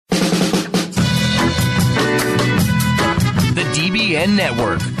DBN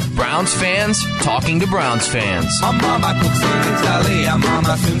Network. Browns fans talking to Browns fans. My mama cooks in Italy,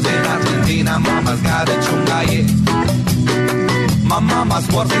 mama swims in Argentina, mama's got a chungaye. My mama's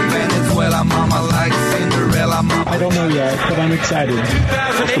works in Venezuela, mama likes Cinderella. Mama I don't know yet, but I'm excited.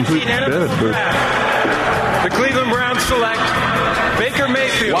 2018 NFL Draft. The Cleveland Browns select Baker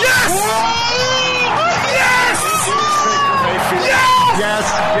Mayfield. Yes! Yes! Yes! Yes,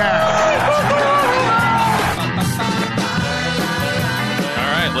 yes.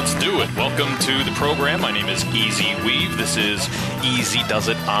 Let's do it. Welcome to the program. My name is Easy Weave. This is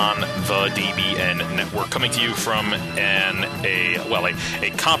EzDoesIt on the DBN Network, coming to you from a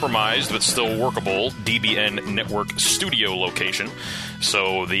compromised but still workable DBN Network studio location.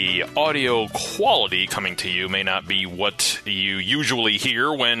 So the audio quality coming to you may not be what you usually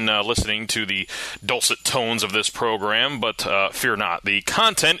hear when listening to the dulcet tones of this program, but fear not. The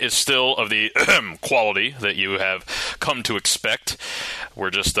content is still of the quality that you have come to expect. We're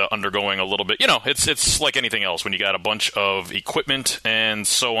just undergoing a little bit, it's like anything else. When you got a bunch of equipment and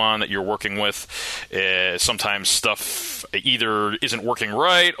so on that you're working with, sometimes stuff either isn't working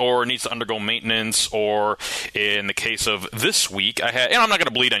right or needs to undergo maintenance, or in the case of this week, I had, and I'm not going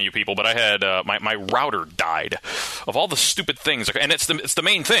to bleed on you people, but I had my router died. Of all the stupid things, and it's the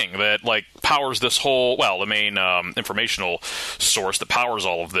main thing that powers this whole, the main informational source that powers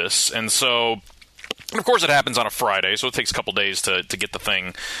all of this, and so. And of course, it happens on a Friday, so it takes a couple days to get the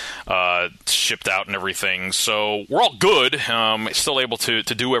thing shipped out and everything. So we're all good. Still able to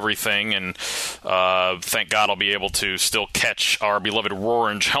do everything, and thank God I'll be able to still catch our beloved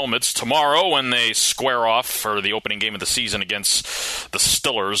Orange Helmets tomorrow when they square off for the opening game of the season against the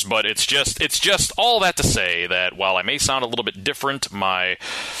Stillers. But it's just all that to say that while I may sound a little bit different, my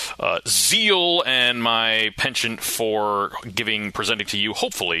zeal and my penchant for presenting to you,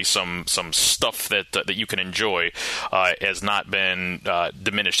 hopefully, some stuff that you can enjoy has not been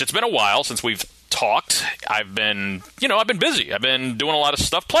diminished. It's been a while since we've talked. I've been busy. I've been doing a lot of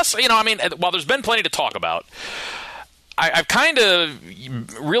stuff. Plus, while there's been plenty to talk about, I've kind of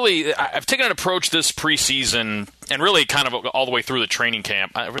I've taken an approach this preseason and really kind of all the way through the training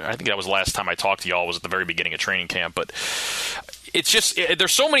camp. I think that was the last time I talked to y'all was at the very beginning of training camp, but it's just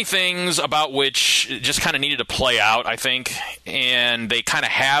there's so many things about which just kind of needed to play out, I think, and they kind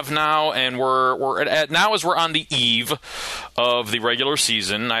of have now, and we're at now as we're on the eve of the regular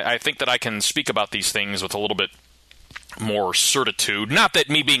season. I think that I can speak about these things with a little bit more certitude. Not that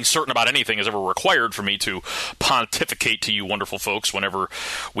me being certain about anything is ever required for me to pontificate to you wonderful folks whenever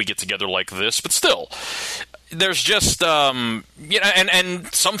we get together like this, but still. There's just, and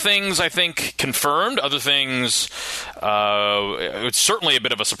some things I think confirmed, other things, it's certainly a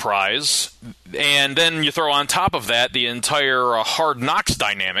bit of a surprise. And then you throw on top of that the entire Hard Knocks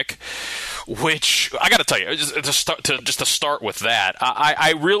dynamic, which I got to tell you, just to start with that,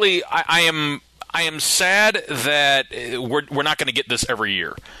 I am sad that we're not going to get this every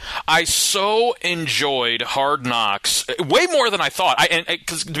year. I so enjoyed Hard Knocks, way more than I thought.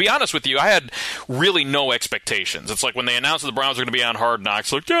 Because to be honest with you, I had really no expectations. It's like when they announced that the Browns were going to be on Hard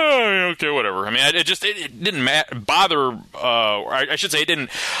Knocks, like, yeah, okay, whatever. I mean, it didn't bother. I should say it didn't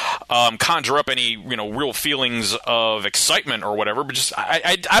conjure up any real feelings of excitement or whatever. But just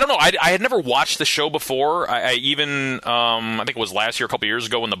I don't know. I had never watched the show before. I think it was last year, a couple years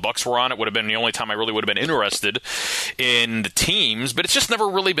ago, when the Bucks were on. It would have been the only time I really would have been interested in the teams, but it's just never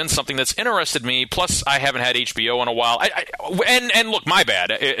really been something that's interested me. Plus, I haven't had HBO in a while. And look, my bad.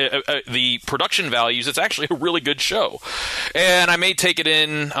 The production values, it's actually a really good show. And I may take it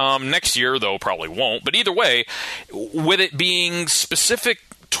in next year, though probably won't. But either way, with it being specific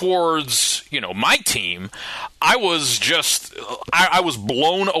towards my team, I was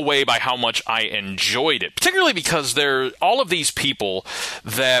blown away by how much I enjoyed it, particularly because there are all of these people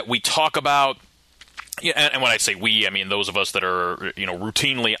that we talk about. Yeah, and when I say we, I mean those of us that are,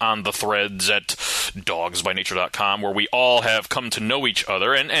 routinely on the threads at dogsbynature.com, where we all have come to know each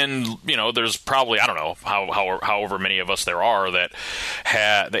other, and there's probably, I don't know, however many of us there are that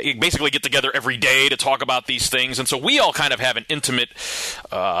basically get together every day to talk about these things, and so we all kind of have an intimate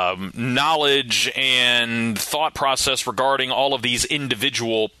knowledge and thought process regarding all of these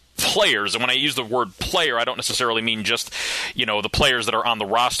individual players. And when I use the word player, I don't necessarily mean just, the players that are on the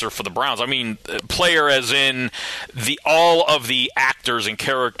roster for the Browns. I mean player as in all of the actors and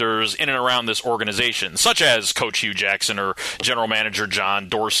characters in and around this organization, such as Coach Hugh Jackson or General Manager John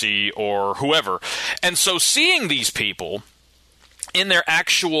Dorsey or whoever. And so seeing these people in their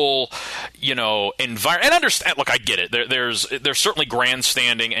actual, environment, and understand. Look, I get it. There's certainly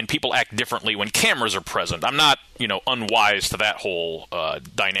grandstanding, and people act differently when cameras are present. I'm not, unwise to that whole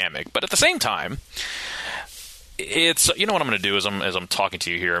dynamic, but at the same time, it's you know what I'm going to do as I'm talking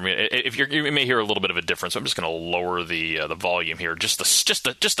to you here. I mean, if you may hear a little bit of a difference. I'm just going to lower the volume here just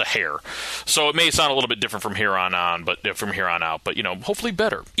a hair. So it may sound a little bit different from here on out, but hopefully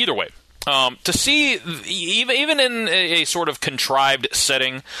better. Either way. To see, even in a sort of contrived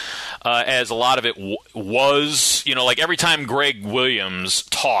setting, as a lot of it was, like every time Greg Williams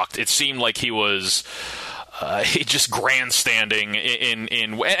talked, it seemed like he was just grandstanding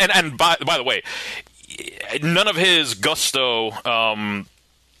and by the way, none of his gusto,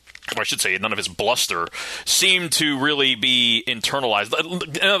 or I should say, none of his bluster seemed to really be internalized.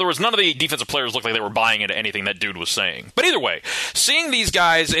 In other words, none of the defensive players looked like they were buying into anything that dude was saying. But either way, seeing these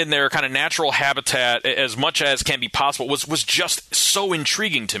guys in their kind of natural habitat as much as can be possible was just so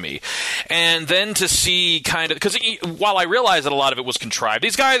intriguing to me. And then to see kind of, because while I realize that a lot of it was contrived,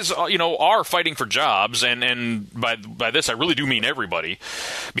 these guys, are fighting for jobs, and by this I really do mean everybody,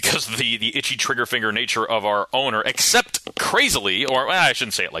 because the itchy trigger finger nature of our owner, except crazily, or I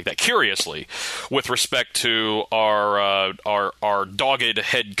shouldn't say it like that, curiously, with respect to our dogged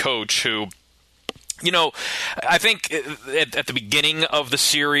head coach who, I think at the beginning of the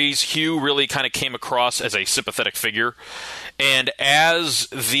series, Hugh really kind of came across as a sympathetic figure. And as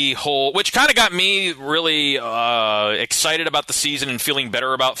the whole, which kind of got me really excited about the season and feeling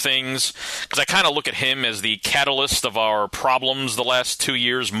better about things, because I kind of look at him as the catalyst of our problems the last 2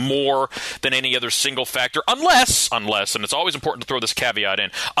 years more than any other single factor, unless, and it's always important to throw this caveat in,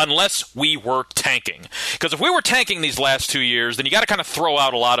 unless we were tanking. Because if we were tanking these last 2 years, then you got to kind of throw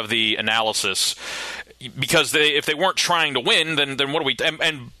out a lot of the analysis, because if they weren't trying to win, then what do we...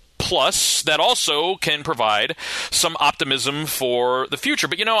 And plus, that also can provide some optimism for the future.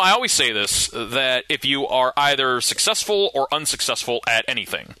 But, I always say this, that if you are either successful or unsuccessful at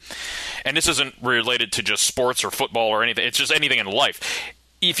anything, and this isn't related to just sports or football or anything, it's just anything in life.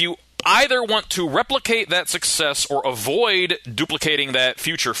 If you either want to replicate that success or avoid duplicating that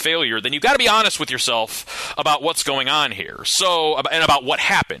future failure, then you've got to be honest with yourself about what's going on here. And about what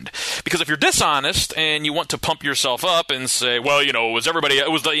happened. Because if you're dishonest and you want to pump yourself up and say, well, it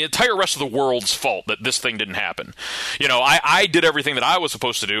was the entire rest of the world's fault that this thing didn't happen. I did everything that I was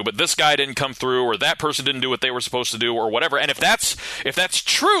supposed to do, but this guy didn't come through, or that person didn't do what they were supposed to do, or whatever. And if that's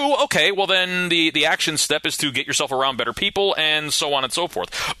true, okay, well then the action step is to get yourself around better people and so on and so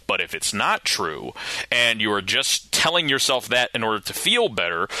forth. But if it's not true, and you are just telling yourself that in order to feel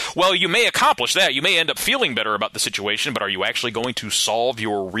better, well, you may accomplish that. You may end up feeling better about the situation, but are you actually going to solve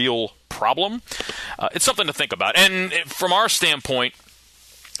your real problem? It's something to think about. And from our standpoint,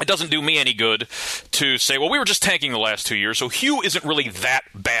 it doesn't do me any good to say, well, we were just tanking the last 2 years, so Hugh isn't really that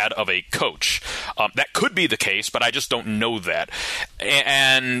bad of a coach. That could be the case, but I just don't know that.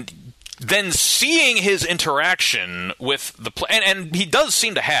 And then seeing his interaction with the and he does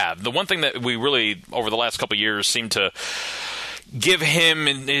seem to have the one thing that we really over the last couple of years seem to give him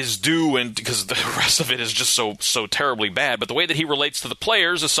his due, and because the rest of it is just so terribly bad, but the way that he relates to the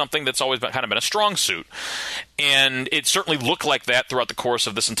players is something that's always been a strong suit, and it certainly looked like that throughout the course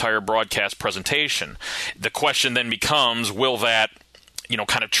of this entire broadcast presentation. The question then becomes, will that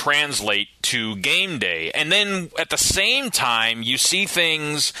kind of translate to game day? And then at the same time, you see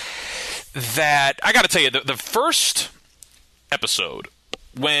things that, I got to tell you, the first episode,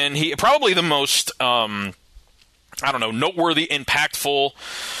 when he, probably the most, noteworthy, impactful,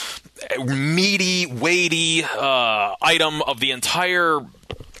 meaty, weighty item of the entire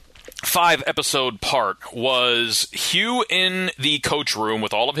 5-episode part was Hugh in the coach room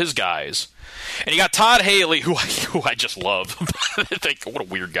with all of his guys. And you got Todd Haley, who I just love. What a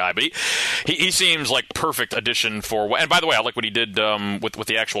weird guy, but he seems like perfect addition for. And by the way, I like what he did with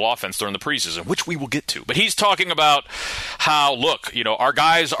the actual offense during the preseason, which we will get to. But he's talking about how, look, our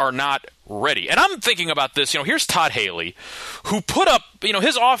guys are not ready. And I'm thinking about this, here's Todd Haley, who put up,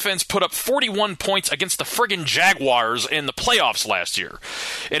 his offense put up 41 points against the friggin' Jaguars in the playoffs last year.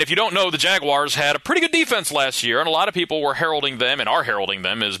 And if you don't know, the Jaguars had a pretty good defense last year, and a lot of people were heralding them and are heralding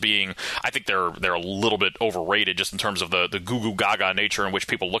them as being, I think they're a little bit overrated just in terms of the goo-goo gaga nature in which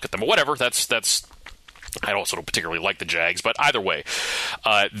people look at them. But whatever, that's I also don't particularly like the Jags, but either way,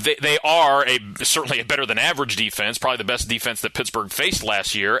 they are certainly a better than average defense, probably the best defense that Pittsburgh faced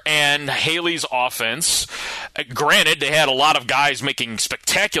last year. And Haley's offense, granted, they had a lot of guys making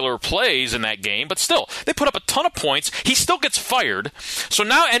spectacular plays in that game, but still, they put up a ton of points. He still gets fired. So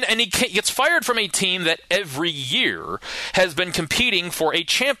now, and he gets fired from a team that every year has been competing for a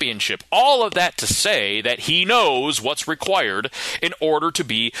championship. All of that to say that he knows what's required in order to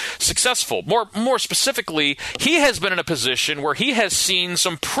be successful. More specifically, specifically, he has been in a position where he has seen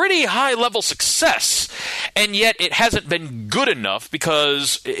some pretty high-level success, and yet it hasn't been good enough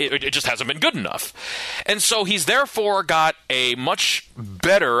because it just hasn't been good enough. And so he's therefore got a much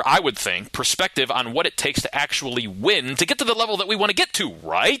better, I would think, perspective on what it takes to actually win to get to the level that we want to get to,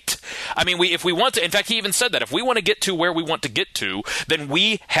 right? I mean, if we want to, in fact, he even said that if we want to get to where we want to get to, then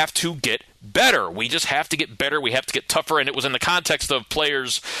we have to get better. We just have to get better. We have to get tougher. And it was in the context of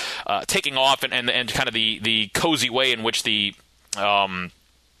players taking off and kind of the cozy way in which the training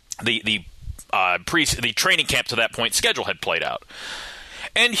camp to that point schedule had played out.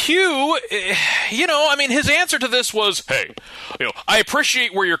 And Hugh, his answer to this was, hey, I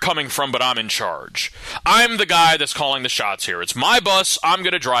appreciate where you're coming from, but I'm in charge. I'm the guy that's calling the shots here. It's my bus. I'm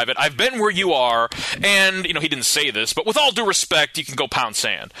going to drive it. I've been where you are. And, he didn't say this, but with all due respect, you can go pound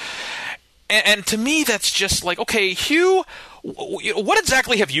sand. And to me, that's just like, okay, Hugh, what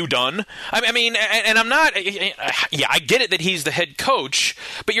exactly have you done? I mean, and I'm not, yeah, I get it that he's the head coach,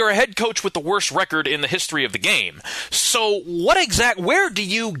 but you're a head coach with the worst record in the history of the game. So where do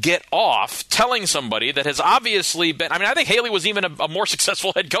you get off telling somebody that has obviously been, I think Haley was even a more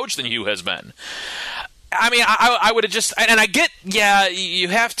successful head coach than Hugh has been. I mean, I would have just, and I get, yeah, you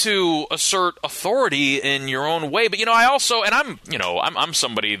have to assert authority in your own way, but I also, and I'm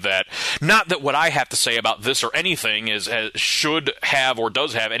somebody that, not that what I have to say about this or anything should have or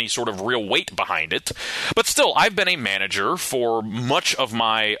does have any sort of real weight behind it, but still, I've been a manager for much of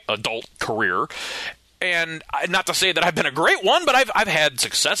my adult career. And not to say that I've been a great one, but I've had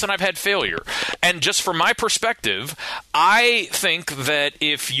success and I've had failure. And just from my perspective, I think that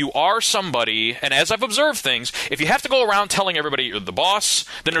if you are somebody, and as I've observed things, if you have to go around telling everybody you're the boss,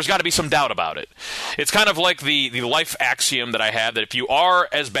 then there's got to be some doubt about it. It's kind of like the life axiom that I have, that if you are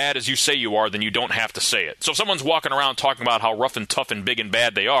as bad as you say you are, then you don't have to say it. So if someone's walking around talking about how rough and tough and big and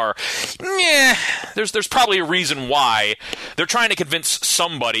bad they are, there's probably a reason why. They're trying to convince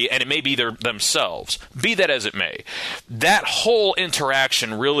somebody, and it may be themselves. Be that as it may, that whole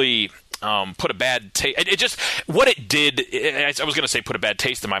interaction really put a bad taste. It just, what it did, I was going to say put a bad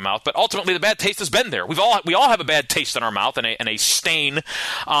taste in my mouth, but ultimately the bad taste has been there. We all have a bad taste in our mouth and a stain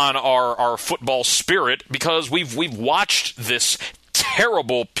on our football spirit because we've watched this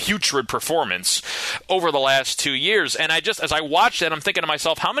terrible, putrid performance over the last 2 years. And as I watched it, I'm thinking to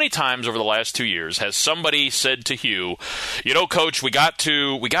myself, how many times over the last 2 years has somebody said to Hugh, Coach, we got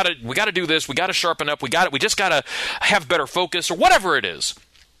to do this, we got to sharpen up, we just got to have better focus, or whatever it is.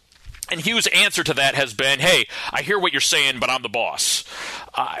 And Hugh's answer to that has been, hey, I hear what you're saying, but I'm the boss.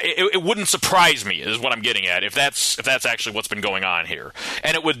 It wouldn't surprise me, is what I'm getting at, if that's actually what's been going on here.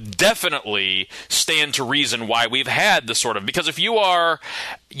 And it would definitely stand to reason why we've had this sort of, because if you are,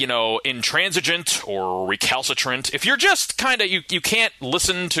 intransigent or recalcitrant, if you're just kind of, you can't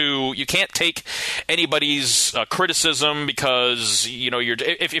take anybody's criticism because,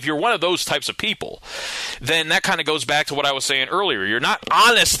 if you're one of those types of people, then that kind of goes back to what I was saying earlier. You're not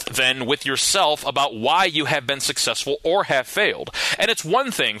honest then with yourself about why you have been successful or have failed. And it's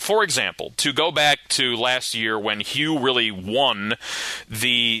one thing, for example, to go back to last year when Hugh really won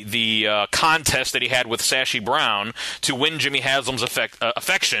the contest that he had with Sashi Brown to win Jimmy Haslam's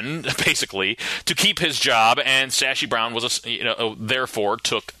affection, basically, to keep his job, and Sashi Brown was therefore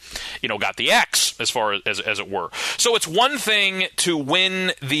got the axe, as far as it were. So it's one thing to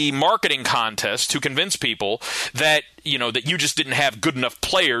win the marketing contest to convince people that that you just didn't have good enough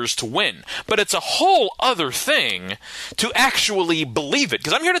players to win. But it's a whole other thing to actually believe it.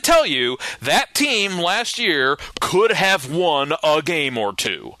 Because I'm here to tell you, that team last year could have won a game or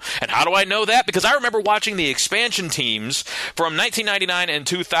two. And how do I know that? Because I remember watching the expansion teams from 1999 and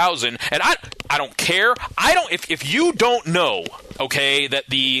 2000, and I don't care. If you don't know, okay, that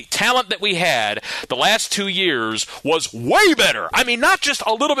the talent that we had the last 2 years was way better. I mean, not just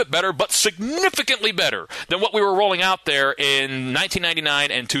a little bit better, but significantly better than what we were rolling out there in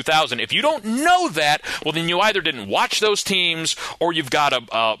 1999 and 2000. If you don't know that, well, then you either didn't watch those teams or you've got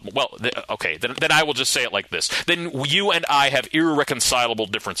then I will just say it like this. Then you and I have irreconcilable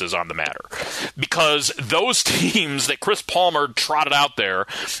differences on the matter. Because those teams that Chris Palmer trotted out there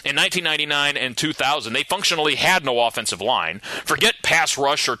in 1999 and 2000, they functionally had no offensive line. Forget pass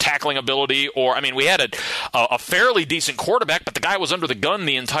rush or tackling ability, we had a fairly decent quarterback, but the guy was under the gun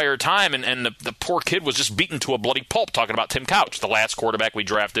the entire time, and the poor kid was just beaten to a bloody pulp, talking about Tim Couch, the last quarterback we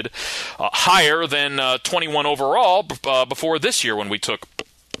drafted higher than 21 overall before this year when we took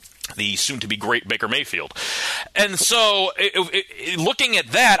the soon-to-be great Baker Mayfield. And so, looking at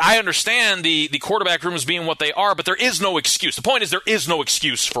that, I understand the quarterback rooms being what they are, but there is no excuse. The point is there is no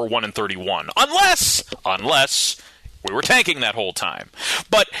excuse for 1-31. Unless We were tanking that whole time.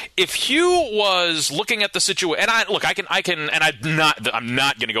 But if Hugh was looking at the situation, and I'm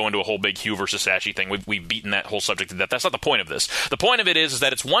not going to go into a whole big Hugh versus Sashi thing. We've beaten that whole subject to death. That's not the point of this. The point of it is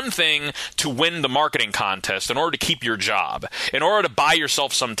that it's one thing to win the marketing contest in order to keep your job, in order to buy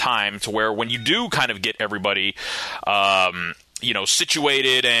yourself some time to where when you do kind of get everybody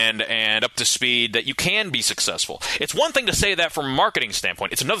situated and up to speed, that you can be successful. It's one thing to say that from a marketing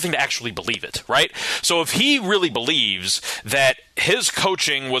standpoint. It's another thing to actually believe it, right? So if he really believes that his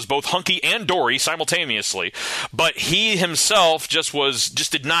coaching was both hunky and dory simultaneously, but he himself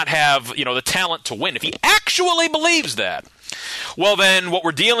just did not have, the talent to win, if he actually believes that, well, then what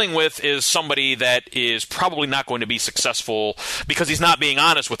we're dealing with is somebody that is probably not going to be successful because he's not being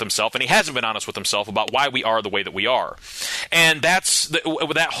honest with himself, and he hasn't been honest with himself about why we are the way that we are. And that's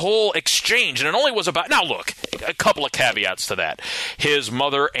that whole exchange. And it only was about... Now, look, a couple of caveats to that. His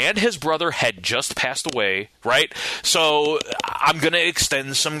mother and his brother had just passed away, right? So I'm going to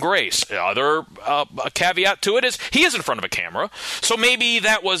extend some grace. A caveat to it is he is in front of a camera, so maybe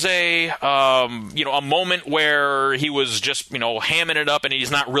that was a moment where he was just hamming it up, and he's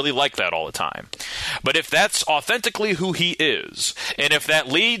not really like that all the time. But if that's authentically who he is, and if that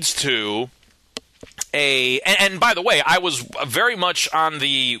leads to and by the way, I was very much on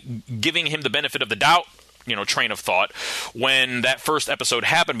the giving him the benefit of the doubt train of thought when that first episode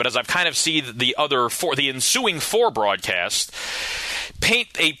happened, but as I've kind of seen the ensuing four broadcasts paint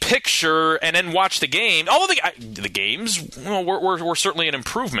a picture and then watch the game. Although the games were certainly an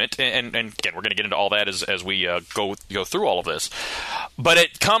improvement, and again, we're going to get into all that as we go through all of this. But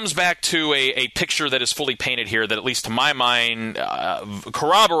it comes back to a picture that is fully painted here that, at least to my mind,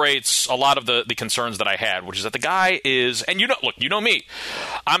 corroborates a lot of the concerns that I had, which is that the guy is, and look, you know me.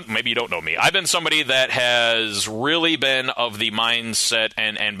 Maybe you don't know me. I've been somebody that has really been of the mindset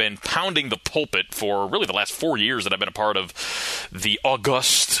and been pounding the pulpit for really the last 4 years that I've been a part of the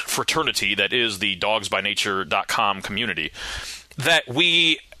august fraternity that is the dogsbynature.com community, that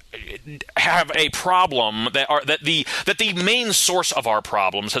we have a problem that the main source of our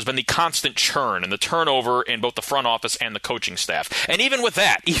problems has been the constant churn and the turnover in both the front office and the coaching staff. And even with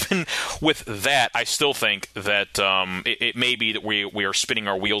that, I still think that it may be that we are spinning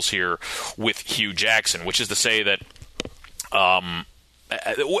our wheels here with Hugh Jackson, which is to say that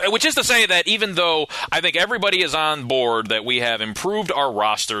even though I think everybody is on board that we have improved our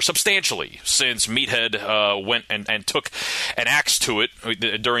roster substantially since Meathead went and took an axe to it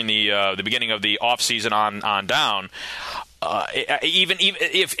during the beginning of the offseason on down, even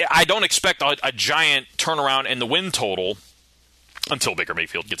if I don't expect a giant turnaround in the win total until Baker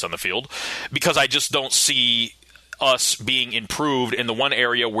Mayfield gets on the field, because I just don't see us being improved in the one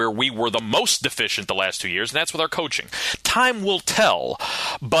area where we were the most deficient the last 2 years, and that's with our coaching. Time will tell,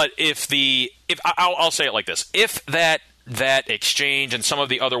 but I'll say it like this: if that exchange and some of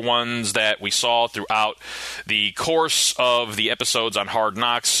the other ones that we saw throughout the course of the episodes on Hard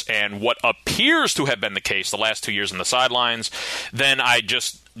Knocks and what appears to have been the case the last 2 years on the sidelines, then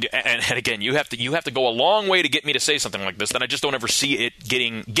and again, you have to go a long way to get me to say something like this. Then I just don't ever see it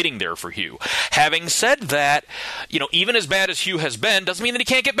getting there for Hugh. Having said that, even as bad as Hugh has been, doesn't mean that he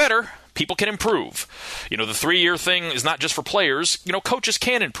can't get better. People can improve. The 3-year thing is not just for players. Coaches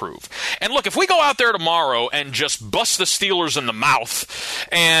can improve. And look, if we go out there tomorrow and just bust the Steelers in the mouth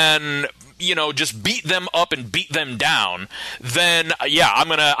and just beat them up and beat them down, then I'm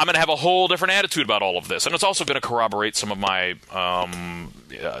gonna have a whole different attitude about all of this, and it's also going to corroborate some of my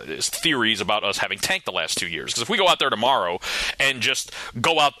theories about us having tanked the last 2 years. Because if we go out there tomorrow and just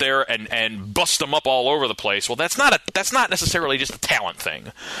go out there and bust them up all over the place, well, that's not necessarily just a talent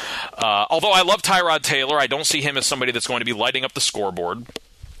thing. Although I love Tyrod Taylor, I don't see him as somebody that's going to be lighting up the scoreboard.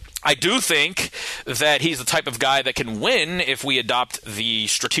 I do think that he's the type of guy that can win if we adopt the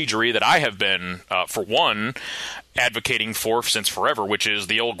strategery that I have been, for one, advocating for since forever, which is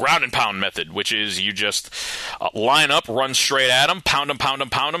the old ground and pound method, which is you just line up, run straight at them, pound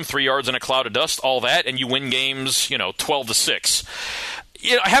them, 3 yards in a cloud of dust, all that, and you win games, 12-6.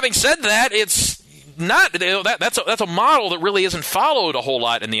 Having said that, it's not that's a model that really isn't followed a whole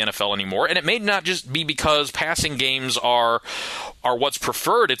lot in the NFL anymore, and it may not just be because passing games are what's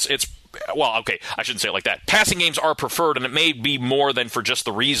preferred. Well, okay, I shouldn't say it like that. Passing games are preferred, and it may be more than for just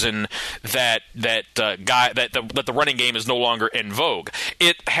the reason that the running game is no longer in vogue.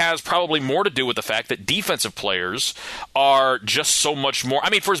 It has probably more to do with the fact that defensive players are just so much more.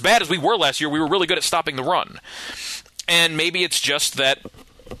 I mean, for as bad as we were last year, we were really good at stopping the run, and maybe it's just that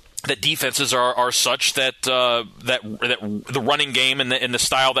that defenses are such that that the running game and the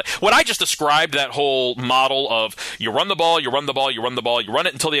style that what I just described, that whole model of you run the ball, you run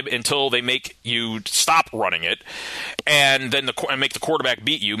it until they make you stop running it, and then make the quarterback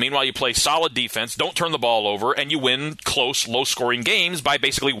beat you. Meanwhile, you play solid defense, don't turn the ball over, and you win close, low-scoring games by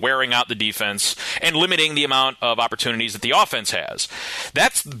basically wearing out the defense and limiting the amount of opportunities that the offense has.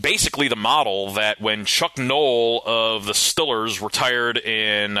 That's basically the model that when Chuck Noll of the Steelers retired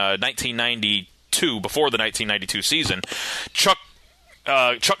in 1992, before the 1992 season, Chuck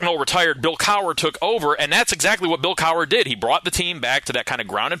Noll retired, Bill Cowher took over, and that's exactly what Bill Cowher did. He brought the team back to that kind of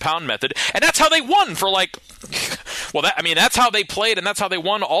ground and pound method, and that's how they won for that's how they played, and that's how they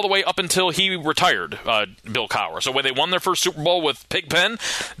won all the way up until he retired, Bill Cowher. So when they won their first Super Bowl with Pigpen,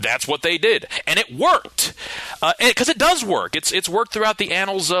 that's what they did, and it worked, because it does work. It's worked throughout the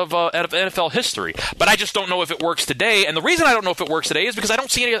annals of NFL history, but I just don't know if it works today, and the reason I don't know if it works today is because I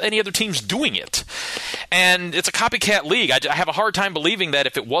don't see any other teams doing it, and it's a copycat league. I have a hard time believing that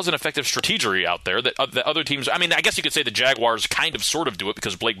if it was an effective strategy out there, that other teams, I mean, I guess you could say the Jaguars kind of sort of do it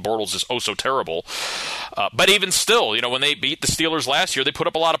because Blake Bortles is oh so terrible. But even still, when they beat the Steelers last year, they put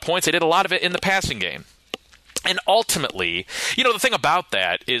up a lot of points. They did a lot of it in the passing game. And ultimately, the thing about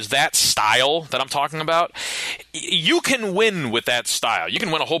that is that style that I'm talking about, you can win with that style. You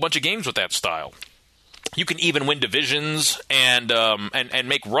can win a whole bunch of games with that style. You can even win divisions and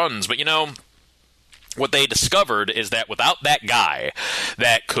make runs. But, what they discovered is that without that guy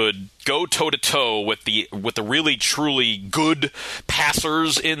that could go toe-to-toe with the really, truly good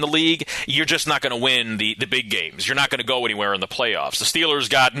passers in the league, you're just not going to win the big games. You're not going to go anywhere in the playoffs. The Steelers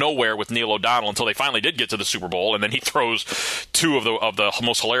got nowhere with Neil O'Donnell until they finally did get to the Super Bowl, and then he throws two of the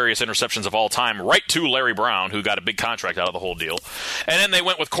most hilarious interceptions of all time right to Larry Brown, who got a big contract out of the whole deal. And then they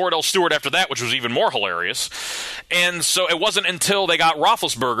went with Cordell Stewart after that, which was even more hilarious. And so it wasn't until they got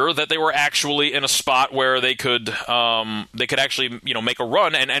Roethlisberger that they were actually in a spot where they could actually make a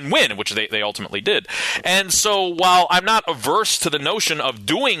run and win, which they ultimately did. And so while I'm not averse to the notion of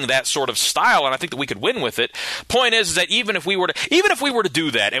doing that sort of style, and I think that we could win with it, point is that even if we were to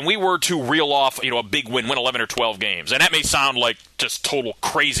do that and we were to reel off a big win 11 or 12 games, and that may sound like just total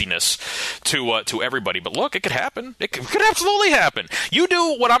craziness to everybody, but look, it could happen. It could absolutely happen. You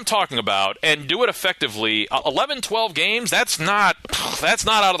do what I'm talking about and do it effectively. 11, 12 games, that's not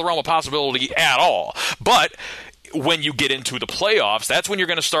out of the realm of possibility at all. But when you get into the playoffs, that's when you're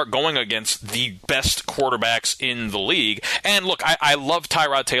going to start going against the best quarterbacks in the league. And look, I love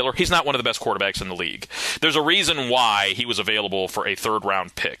Tyrod Taylor. He's not one of the best quarterbacks in the league. There's a reason why he was available for a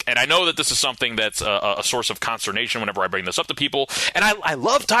third-round pick. And I know that this is something that's a source of consternation whenever I bring this up to people. And I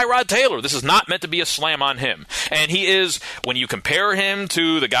love Tyrod Taylor. This is not meant to be a slam on him. And he is, when you compare him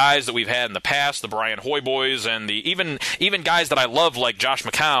to the guys that we've had in the past, the Brian Hoy boys, and the even guys that I love like Josh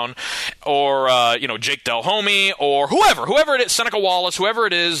McCown or Jake Delhomme, or whoever it is, Seneca Wallace, whoever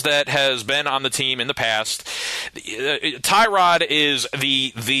it is that has been on the team in the past, Tyrod is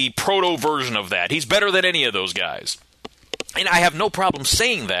the proto version of that. He's better than any of those guys. And I have no problem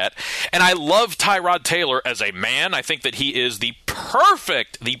saying that. And I love Tyrod Taylor as a man. I think that he is the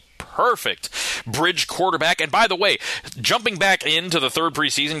perfect bridge quarterback. And by the way, jumping back into the third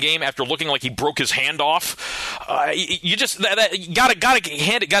preseason game after looking like he broke his hand off, you just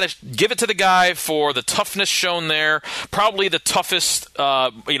gotta give it to the guy for the toughness shown there. Probably the toughest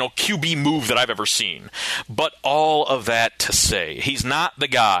QB move that I've ever seen. But all of that to say, he's not the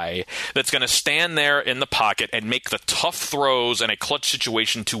guy that's going to stand there in the pocket and make the tough throws in a clutch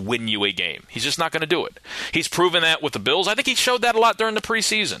situation to win you a game. He's just not going to do it. He's proven that with the Bills. I think he showed that a lot during the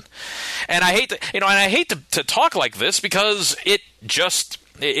preseason. And I hate to talk like this because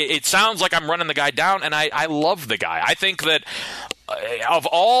it sounds like I'm running the guy down, and I love the guy. I think that of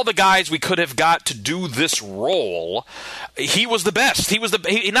all the guys we could have got to do this role, he was the best.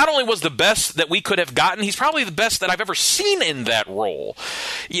 He not only was the best that we could have gotten, he's probably the best that I've ever seen in that role.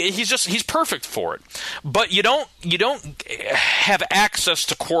 He's perfect for it. But you don't have access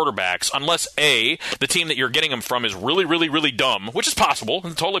to quarterbacks unless A, the team that you're getting them from is really, really, really dumb, which is possible.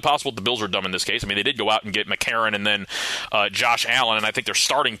 It's totally possible the Bills are dumb in this case. I mean, they did go out and get McCarron and then Josh Allen, and I think they're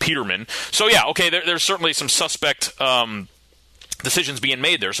starting Peterman. So yeah, okay, there's certainly some suspect decisions being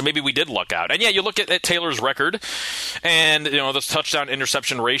made there, so maybe we did luck out. And yeah, you look at Taylor's record and this touchdown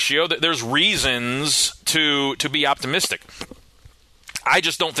interception ratio, there's reasons to be optimistic. I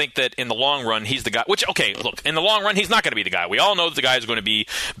just don't think that in the long run he's the guy. Which, okay, look, in the long run he's not going to be the guy. We all know that the guy is going to be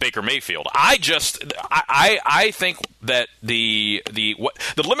Baker Mayfield. I think that the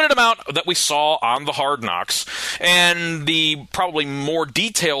limited amount that we saw on the Hard Knocks and the probably more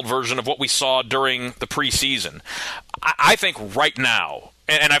detailed version of what we saw during the preseason, I think right now,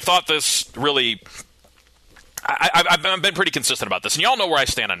 and I've thought this really. I've been pretty consistent about this, and y'all know where I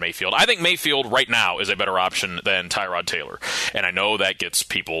stand on Mayfield. I think Mayfield right now is a better option than Tyrod Taylor, and I know that gets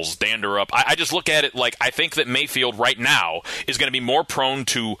people's dander up. I just look at it like I think that Mayfield right now is going to be more prone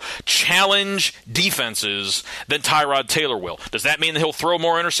to challenge defenses than Tyrod Taylor will. Does that mean that he'll throw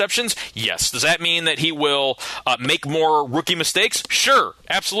more interceptions? Yes. Does that mean that he will make more rookie mistakes? Sure.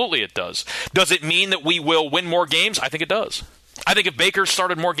 Absolutely it does. Does it mean that we will win more games? I think it does. I think if Baker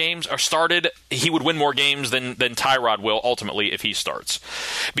started more games, he would win more games than Tyrod will ultimately if he starts.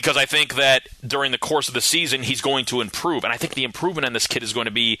 Because I think that during the course of the season, he's going to improve. And I think the improvement in this kid is going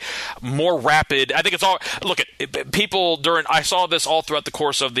to be more rapid. I think it's all, look at people I saw this all throughout the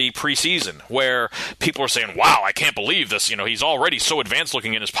course of the preseason where people are saying, wow, I can't believe this. He's already so advanced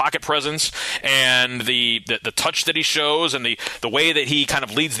looking in his pocket presence and the touch that he shows and the way that he kind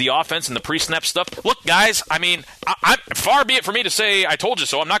of leads the offense and the pre-snap stuff. Look, guys, I'm far be it for me to say I told you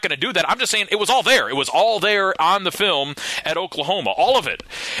so. I'm not going to do that. I'm just saying it was all there. It was all there on the film at Oklahoma. All of it.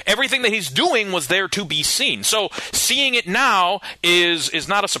 Everything that he's doing was there to be seen. So seeing it now is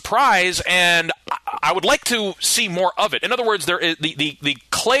not a surprise, and I would like to see more of it. In other words, there is the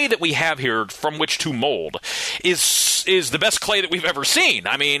clay that we have here from which to mold is the best clay that we've ever seen.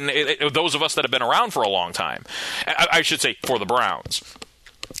 I mean, those of us that have been around for a long time. I should say for the Browns.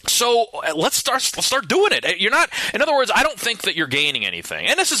 So let's start doing it. In other words, I don't think that you're gaining anything.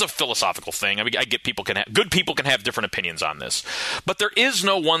 And this is a philosophical thing. I mean, I get good people can have different opinions on this. But there is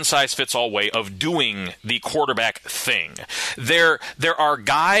no one-size-fits-all way of doing the quarterback thing. There are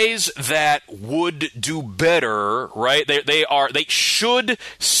guys that would do better, right? They should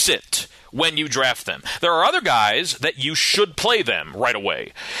sit when you draft them. There are other guys that you should play them right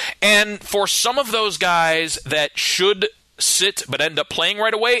away. And for some of those guys that should sit but end up playing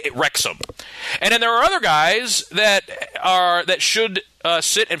right away, it wrecks them. And then there are other guys that should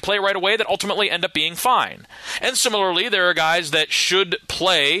sit and play right away that ultimately end up being fine. And similarly, there are guys that should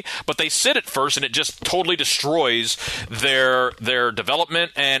play, but they sit at first and it just totally destroys their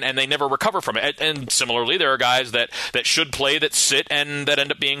development and they never recover from it. And similarly, there are guys that should play that sit and that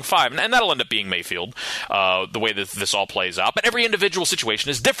end up being fine. And that'll end up being Mayfield, the way that this all plays out. But every individual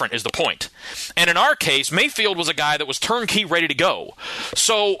situation is different, is the point. And in our case, Mayfield was a guy that was turnkey ready to go.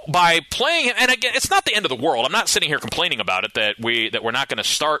 So by playing him, and again, it's not the end of the world. I'm not sitting here complaining about it that we're not going to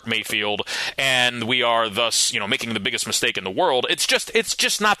start Mayfield and we are thus, making the biggest mistake in the world. It's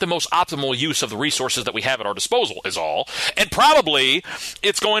just not the most optimal use of the resources that we have at our disposal is all. And probably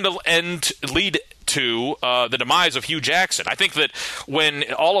it's going to lead to the demise of Hugh Jackson. I think that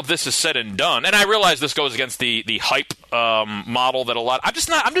when all of this is said and done, and I realize this goes against the hype model that a lot. I'm just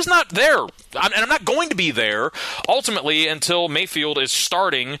not there, and I'm not going to be there ultimately until Mayfield is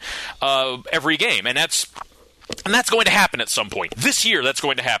starting every game, and that's going to happen at some point. This year, that's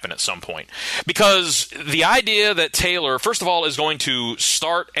going to happen at some point. Because the idea that Taylor, first of all, is going to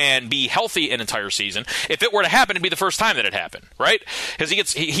start and be healthy an entire season, if it were to happen, it'd be the first time that it happened, right?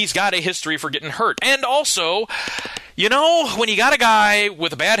 Because he's got a history for getting hurt. And also, when you got a guy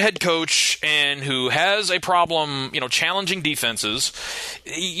with a bad head coach and who has a problem, challenging defenses,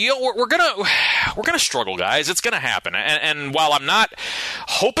 we're gonna struggle, guys. It's gonna happen. And while I'm not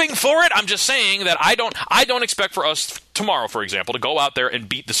hoping for it, I'm just saying that I don't expect for us tomorrow, for example, to go out there and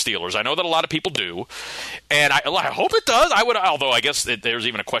beat the Steelers. I know that a lot of people do, and I hope it does. Although I guess there's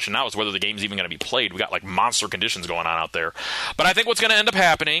even a question now as whether the game's even going to be played. We got like monster conditions going on out there. But I think what's going to end up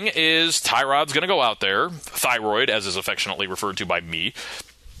happening is Tyrod's going to go out there, Thyroid, as is affectionately referred to by me,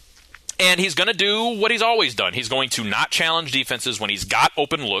 and he's going to do what he's always done. He's going to not challenge defenses when he's got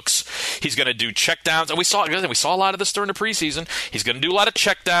open looks. He's going to do checkdowns, and we saw a lot of this during the preseason. He's going to do a lot of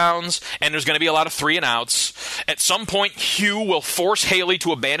checkdowns, and there's going to be a lot of 3-and-outs. At some point, Hugh will force Haley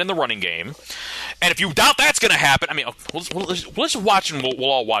to abandon the running game. And if you doubt that's going to happen, let's watch and we'll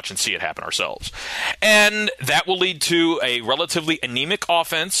all watch and see it happen ourselves. And that will lead to a relatively anemic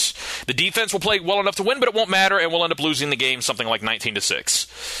offense. The defense will play well enough to win, but it won't matter, and we'll end up losing the game something like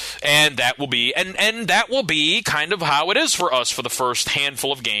 19-6. And that will be that will be kind of how it is for us for the first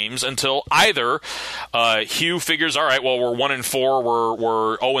handful of games until either Hugh figures, all right, well, we're 1-4,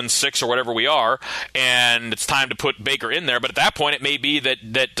 we're 0-6 or whatever we are, and it's time to put Baker in there. But at that point, it may be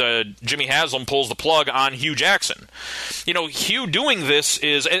that Jimmy Haslam pulls the plug on Hugh Jackson. Hugh doing this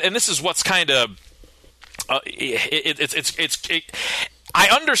is, and this is what's kind of I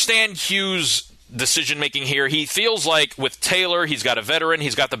understand Hugh's decision-making here. He feels like with Taylor, he's got a veteran,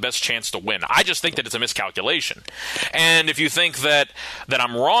 he's got the best chance to win. I just think that it's a miscalculation. And if you think that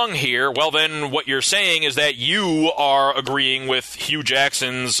I'm wrong here, well, then what you're saying is that you are agreeing with Hugh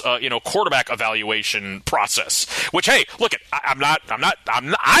Jackson's, quarterback evaluation process. Which, hey, look, I'm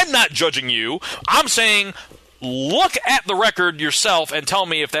not judging you. I'm saying, look at the record yourself and tell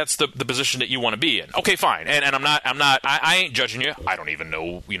me if that's the position that you want to be in. Okay, fine. And I ain't judging you. I don't even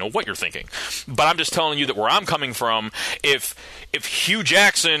know, what you're thinking. But I'm just telling you that where I'm coming from, if Hugh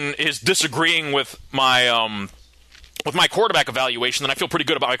Jackson is disagreeing with my quarterback evaluation, then I feel pretty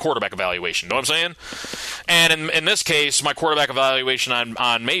good about my quarterback evaluation. Know what I'm saying? And in this case, my quarterback evaluation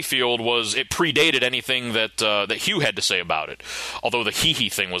on Mayfield it predated anything that Hugh had to say about it. Although the he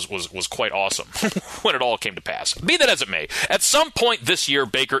thing was quite awesome when it all came to pass. Be that as it may, at some point this year,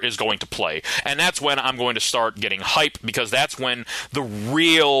 Baker is going to play, and that's when I'm going to start getting hype, because that's when the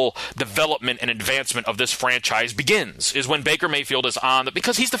real development and advancement of this franchise begins. Is when Baker Mayfield is on,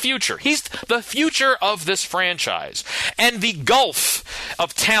 because he's the future. He's the future of this franchise. And the gulf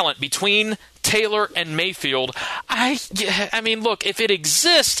of talent between Taylor and Mayfield, I mean, look, if it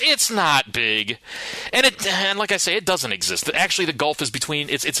exists, it's not big, and like I say, it doesn't exist. Actually, the gulf is between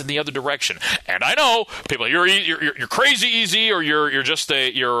it's in the other direction. And I know people, you're crazy easy, or you're just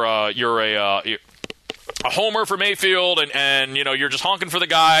a homer for Mayfield, and you're just honking for the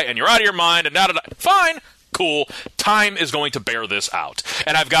guy, and you're out of your mind, and da-da-da. Fine. Cool. Time is going to bear this out.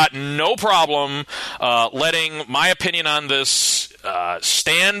 And I've got no problem letting my opinion on this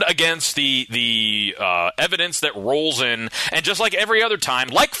stand against the evidence that rolls in. And just like every other time,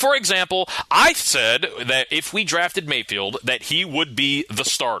 like, for example, I said that if we drafted Mayfield, that he would be the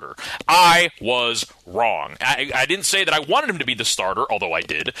starter. I was wrong. I didn't say that I wanted him to be the starter, although I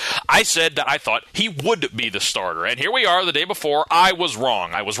did. I said that I thought he would be the starter. And here we are the day before. I was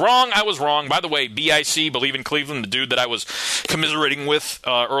wrong. I was wrong. By the way, BIC, Believe in Cleveland, the dude that I was commiserating with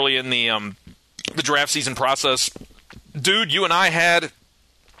early in the draft season process. Dude, you and I had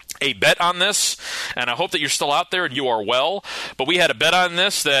a bet on this, and I hope that you're still out there and you are well. But we had a bet on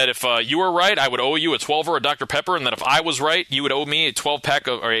this that if you were right, I would owe you a 12er of Dr. Pepper, and that if I was right, you would owe me a 12-pack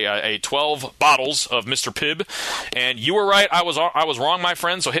of a 12 bottles of Mr. Pibb. And you were right, I was wrong, my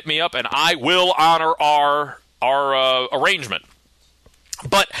friend. So hit me up, and I will honor our arrangement.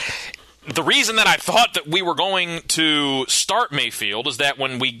 But the reason that I thought that we were going to start Mayfield is that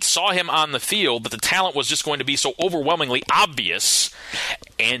when we saw him on the field, that the talent was just going to be so overwhelmingly obvious,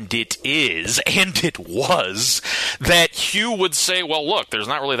 and it was, that Hugh would say, well, look, there's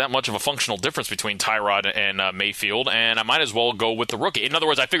not really that much of a functional difference between Tyrod and Mayfield, and I might as well go with the rookie. In other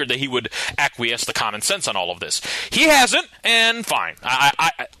words, I figured that he would acquiesce to common sense on all of this. He hasn't, and fine.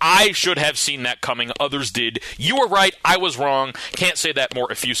 I should have seen that coming. Others did. You were right. I was wrong. Can't say that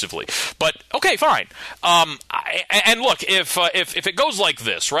more effusively. But okay, fine. And look, if it goes like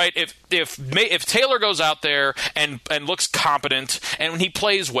this, right? If Taylor goes out there and looks competent, and when he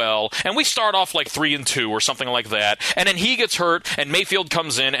plays well, and we start off like 3-2 or something like that, and then he gets hurt, and Mayfield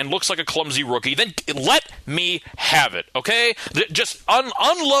comes in and looks like a clumsy rookie, then let me have it, okay? Just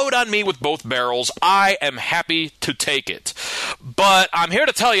unload on me with both barrels. I am happy to take it. But I'm here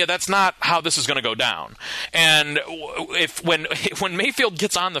to tell you that's not how this is going to go down. And when Mayfield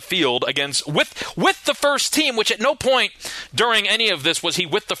gets on the field with the first team, which at no point during any of this was he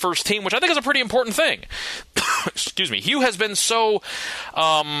with the first team, which I think is a pretty important thing. Excuse me. Hugh has been so,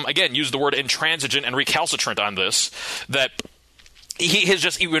 again, use the word intransigent and recalcitrant on this, that he has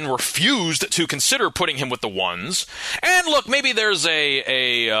just even refused to consider putting him with the ones. And look, maybe there's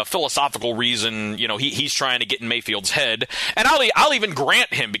a philosophical reason. He's trying to get in Mayfield's head, and I'll even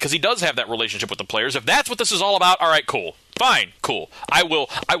grant him, because he does have that relationship with the players. If that's what this is all about, all right, cool. Fine, cool. I will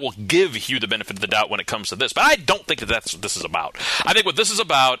give Hugh the benefit of the doubt when it comes to this, but I don't think that's what this is about. I think what this is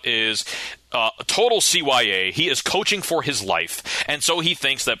about is total CYA. He is coaching for his life, and so he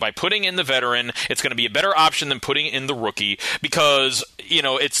thinks that by putting in the veteran, it's going to be a better option than putting in the rookie, because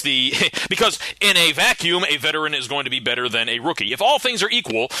because in a vacuum, a veteran is going to be better than a rookie. If all things are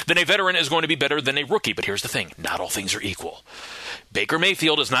equal, then a veteran is going to be better than a rookie. But here's the thing: not all things are equal. Baker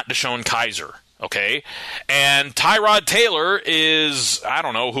Mayfield is not Deshaun Kaiser. Okay, and Tyrod Taylor is, I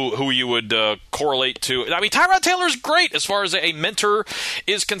don't know who you would correlate to. I mean, Tyrod Taylor is great as far as a mentor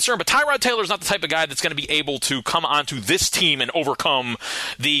is concerned, but Tyrod Taylor is not the type of guy that's going to be able to come onto this team and overcome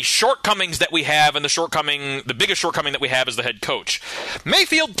the shortcomings that we have, and the biggest shortcoming that we have is the head coach.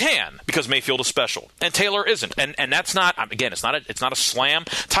 Mayfield can, because Mayfield is special, and Taylor isn't, and that's not, again, it's not a slam.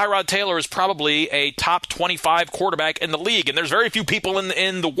 Tyrod Taylor is probably a top 25 quarterback in the league, and there's very few people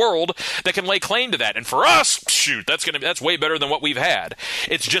in the world that can lay claim claim to that. And for us, shoot, that's way better than what we've had.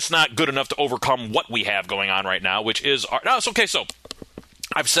 It's just not good enough to overcome what we have going on right now, which is no, it's okay. So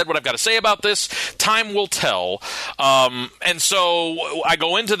I've said what I've got to say about this. Time will tell. And so I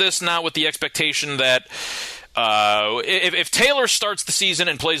go into this now with the expectation that if Taylor starts the season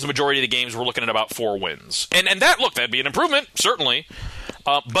and plays the majority of the games, we're looking at about 4 wins. And that'd be an improvement, certainly.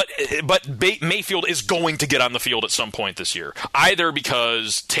 But Mayfield is going to get on the field at some point this year, either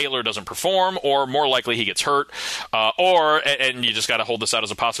because Taylor doesn't perform, or more likely he gets hurt, and you just got to hold this out as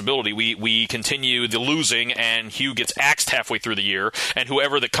a possibility. We continue the losing, and Hugh gets axed halfway through the year, and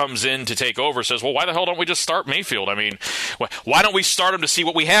whoever that comes in to take over says, well, why the hell don't we just start Mayfield? I mean, why don't we start him to see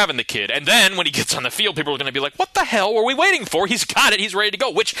what we have in the kid? And then when he gets on the field, people are going to be like, what the hell were we waiting for? He's got it. He's ready to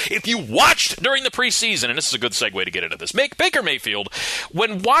go. Which, if you watched during the preseason, and this is a good segue to get into this, Baker Mayfield,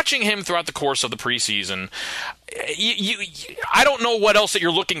 when watching him throughout the course of the preseason, I don't know what else that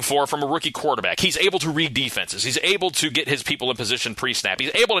you're looking for from a rookie quarterback. He's able to read defenses. He's able to get his people in position pre-snap.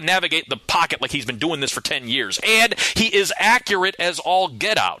 He's able to navigate the pocket like he's been doing this for 10 years. And he is accurate as all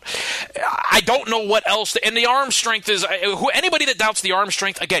get out. I don't know what else. And the arm strength is, anybody that doubts the arm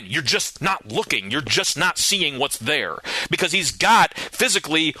strength, again, you're just not looking. You're just not seeing what's there. Because he's got,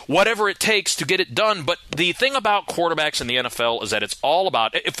 physically, whatever it takes to get it done. But the thing about quarterbacks in the NFL is that it's all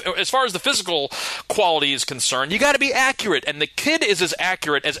about, as far as the physical quality is concerned, you got to be accurate, and the kid is as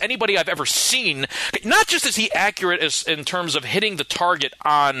accurate as anybody I've ever seen. Not just is he accurate as in terms of hitting the target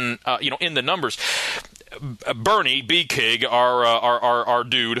on, in the numbers. Bernie B. Kig, our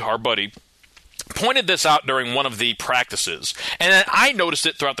dude, our buddy, pointed this out during one of the practices, and I noticed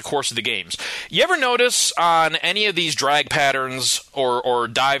it throughout the course of the games. You ever notice on any of these drag patterns or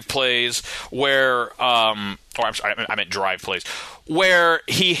dive plays where, I meant drive plays, where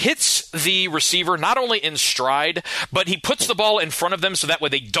he hits the receiver not only in stride, but he puts the ball in front of them so that way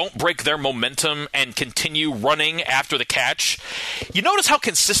they don't break their momentum and continue running after the catch? You notice how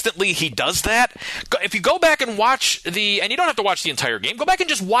consistently he does that? If you go back and watch and you don't have to watch the entire game, go back and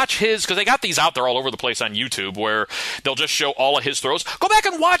just watch his, because they got these out there all over the place on YouTube where they'll just show all of his throws. Go back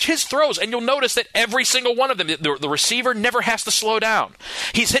and watch his throws, and you'll notice that every single one of them, the receiver never has to slow down.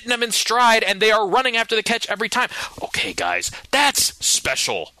 He's hitting them in stride, and they are running after the catch every time. Okay, guys, that's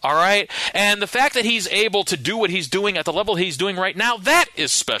special, all right? And the fact that he's able to do what he's doing at the level he's doing right now, that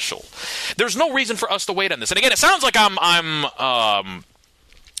is special. There's no reason for us to wait on this. And again, it sounds like I'm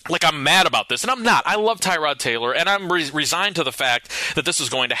mad about this, and I'm not. I love Tyrod Taylor, and I'm resigned to the fact that this is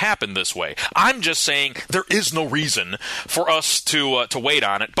going to happen this way. I'm just saying there is no reason for us to wait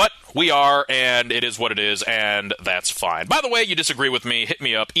on it, but we are, and it is what it is, and that's fine. By the way, you disagree with me, hit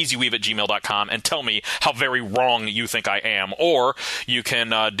me up, easyweave@gmail.com, and tell me how very wrong you think I am, or you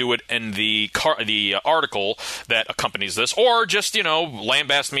can do it in the article that accompanies this, or just,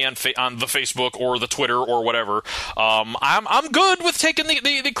 lambaste me on the Facebook or the Twitter or whatever. I'm good with taking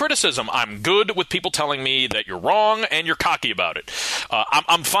the criticism. I'm good with people telling me that you're wrong and you're cocky about it.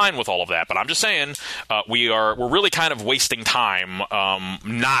 I'm fine with all of that, but I'm just saying we're really kind of wasting time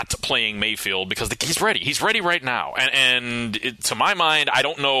not playing Mayfield because he's ready. He's ready right now, and to my mind, I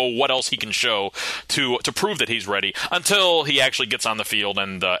don't know what else he can show to prove that he's ready until he actually gets on the field,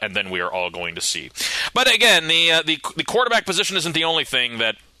 and then we are all going to see. But again, the quarterback position isn't the only thing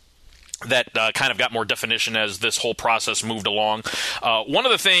that kind of got more definition as this whole process moved along. One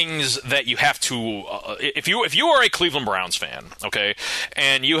of the things that you have to, if you are a Cleveland Browns fan, okay,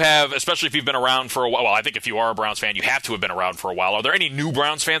 and you have, especially if you've been around for a while, well, I think if you are a Browns fan, you have to have been around for a while. Are there any new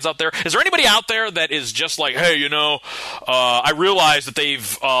Browns fans out there? Is there anybody out there that is just like, hey, I realize that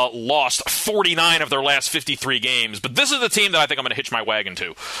they've lost 49 of their last 53 games, but this is the team that I think I'm going to hitch my wagon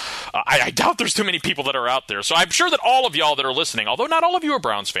to. I doubt there's too many people that are out there. So I'm sure that all of y'all that are listening, although not all of you are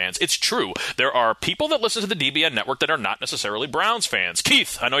Browns fans, it's true. There are people that listen to the DBN Network that are not necessarily Browns fans.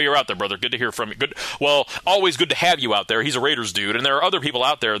 Keith, I know you're out there, brother. Good to hear from you. Always good to have you out there. He's a Raiders dude, and there are other people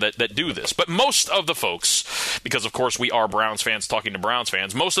out there that do this. But most of the folks, because of course we are Browns fans talking to Browns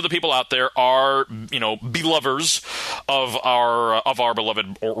fans, most of the people out there are, belovers of our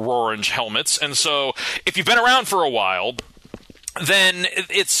beloved orange helmets. And so if you've been around for a while, then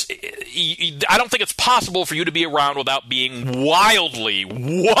I don't think it's possible for you to be around without being wildly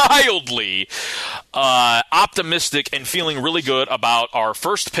optimistic and feeling really good about our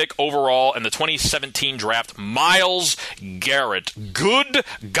first pick overall in the 2017 draft, Myles Garrett. Good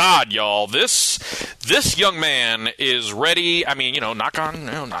God, y'all. This young man is ready. I mean, knock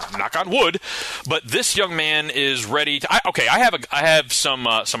on wood, but this young man is ready to, I have some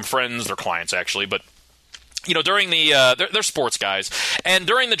friends, they're clients actually, but during they're sports guys, and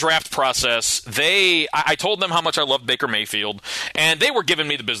during the draft process, I told them how much I loved Baker Mayfield, and they were giving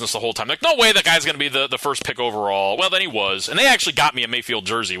me the business the whole time. Like, no way that guy's going to be the first pick overall. Well, then he was, and they actually got me a Mayfield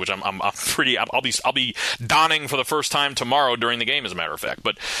jersey, which I'll be donning for the first time tomorrow during the game, as a matter of fact.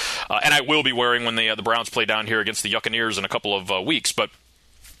 But and I will be wearing when the Browns play down here against the Buccaneers in a couple of weeks. But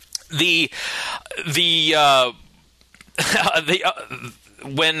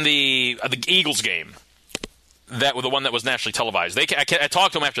when the Eagles game. That was the one that was nationally televised. I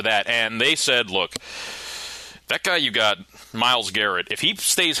talked to them after that, and they said, look, that guy you got, Myles Garrett, if he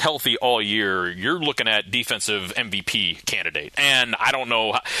stays healthy all year, you're looking at defensive MVP candidate. And I don't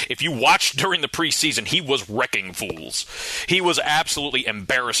know, if you watched during the preseason, he was wrecking fools. He was absolutely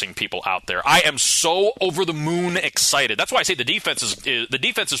embarrassing people out there. I am so over the moon excited. That's why I say the defense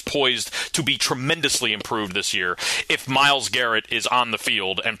is poised to be tremendously improved this year if Myles Garrett is on the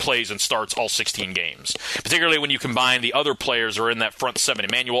field and plays and starts all 16 games. Particularly when you combine the other players who are in that front seven.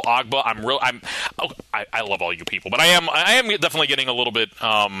 Emmanuel Ogbah, I love all you people, but I am definitely getting a little bit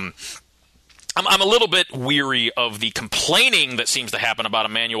I'm a little bit weary of the complaining that seems to happen about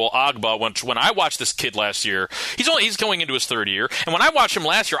Emmanuel Ogbah. When I watched this kid last year, he's going into his third year, and when I watched him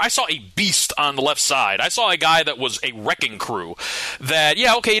last year, I saw a beast on the left side. I saw a guy that was a wrecking crew. That,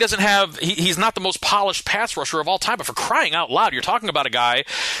 yeah, okay, he's not the most polished pass rusher of all time, but for crying out loud, you're talking about a guy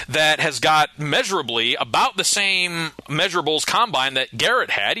that has got measurably about the same measurables combine that Garrett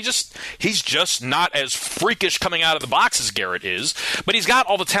had. He's just not as freakish coming out of the box as Garrett is, but he's got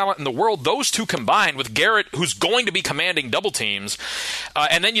all the talent in the world. Those two combined with Garrett, who's going to be commanding double teams,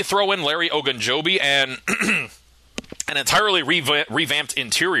 and then you throw in Larry Ogunjobi and an entirely revamped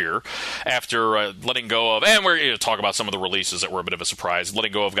interior after letting go of, and we're going to talk about some of the releases that were a bit of a surprise,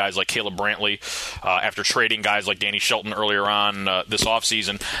 letting go of guys like Caleb Brantley after trading guys like Danny Shelton earlier on this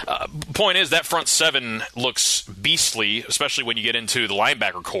offseason. Point is, that front seven looks beastly, especially when you get into the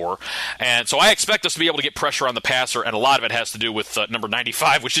linebacker core, and so I expect us to be able to get pressure on the passer, and a lot of it has to do with number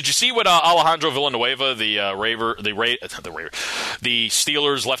 95, which, did you see what Alejandro Villanueva, the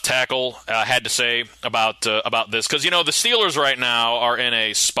Steelers left tackle, had to say about this? Because, the Steelers right now are in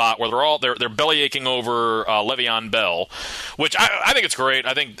a spot where they're bellyaching over Le'Veon Bell, which I think it's great.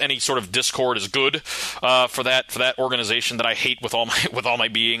 I think any sort of discord is good for that organization that I hate with all my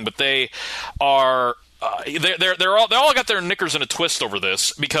being. But they are. They all got their knickers in a twist over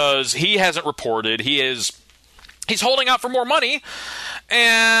this because he hasn't reported. He's holding out for more money,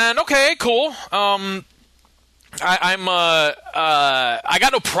 and okay, cool. I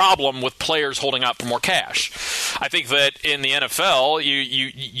got no problem with players holding out for more cash. I think that in the NFL,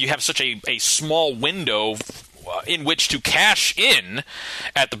 you have such a small window in which to cash in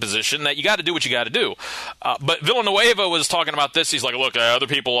at the position that you got to do what you got to do. But Villanueva was talking about this. He's like, look, other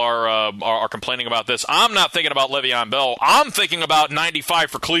people are complaining about this. I'm not thinking about Le'Veon Bell. I'm thinking about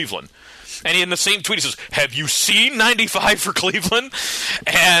 95 for Cleveland. And in the same tweet, he says, have you seen 95 for Cleveland?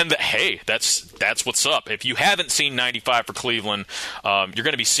 And, hey, that's what's up. If you haven't seen 95 for Cleveland, you're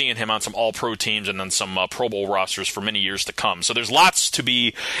going to be seeing him on some all-pro teams and then some Pro Bowl rosters for many years to come. So there's lots to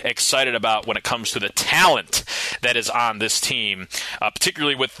be excited about when it comes to the talent that is on this team,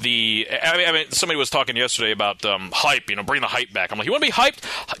 particularly with the – I mean, somebody was talking yesterday about hype, bring the hype back. I'm like, you want to be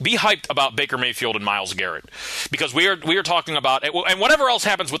hyped? Be hyped about Baker Mayfield and Myles Garrett, because we are talking about – and whatever else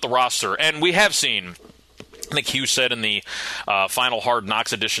happens with the roster – and we have seen, I think Hugh said in the final Hard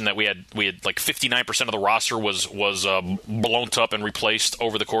Knocks edition that we had like 59% of the roster was blown up and replaced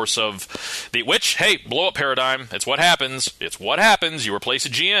over the course of blow up paradigm. It's what happens. You replace a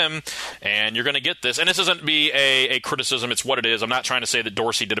GM and you're going to get this. And this isn't be a criticism. It's what it is. I'm not trying to say that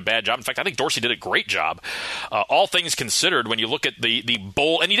Dorsey did a bad job. In fact, I think Dorsey did a great job. All things considered, when you look at the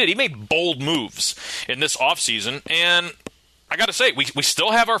bold, and he made bold moves in this offseason. And I got to say, we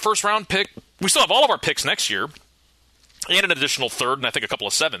still have our first round pick. We still have all of our picks next year, and an additional third, and I think a couple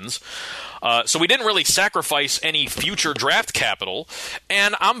of sevens. So we didn't really sacrifice any future draft capital,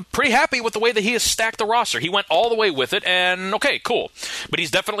 and I'm pretty happy with the way that he has stacked the roster. He went all the way with it, and okay, cool. But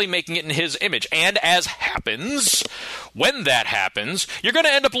he's definitely making it in his image. And as happens, when that happens, you're going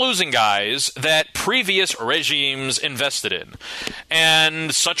to end up losing guys that previous regimes invested in.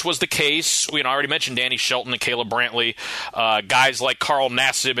 And such was the case. I already mentioned Danny Shelton and Caleb Brantley. Guys like Carl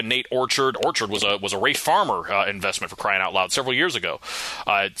Nassib and Nate Orchard. Orchard was a Ray Farmer investment, for crying out loud, several years ago.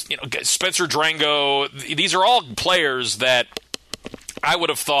 Spencer Drango. These are all players that I would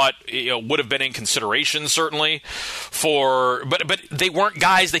have thought would have been in consideration, certainly, but they weren't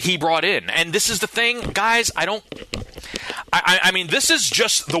guys that he brought in. And this is the thing, guys, I mean, this is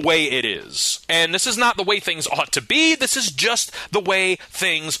just the way it is. And this is not the way things ought to be. This is just the way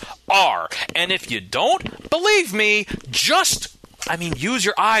things are. And if you don't believe me, use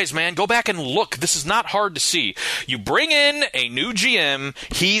your eyes, man. Go back and look. This is not hard to see. You bring in a new GM,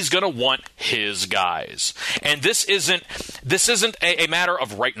 he's going to want his guys. And this isn't a matter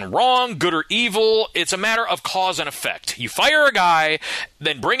of right and wrong, good or evil. It's a matter of cause and effect. You fire a guy,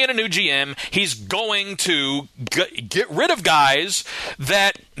 then bring in a new GM. He's going to get rid of guys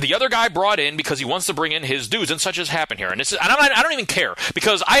that the other guy brought in because he wants to bring in his dudes, and such has happened here. And I don't even care,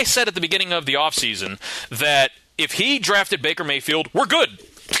 because I said at the beginning of the offseason that if he drafted Baker Mayfield, we're good.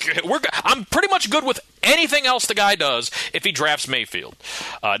 I'm pretty much good with anything else the guy does if he drafts Mayfield.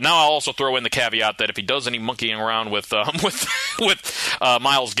 Now I'll also throw in the caveat that if he does any monkeying around with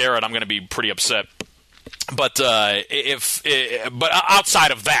Myles Garrett, I'm going to be pretty upset. But outside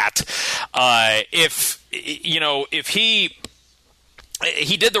of that, if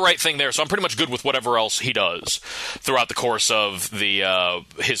he did the right thing there, so I'm pretty much good with whatever else he does throughout the course of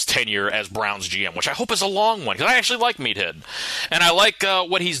his tenure as Browns GM, which I hope is a long one, because I actually like Meathead. And I like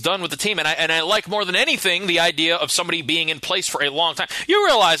what he's done with the team, and I like more than anything the idea of somebody being in place for a long time. You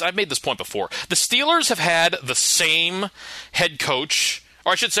realize, I've made this point before, the Steelers have had the same head coach,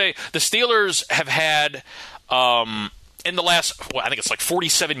 or I should say, the Steelers have had, in the last, I think it's like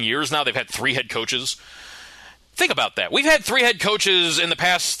 47 years now, they've had 3 head coaches. Think about that. We've had 3 head coaches in the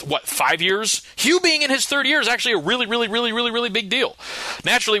past, 5 years? Hugh being in his 3rd year is actually a really, really, really, really, really big deal.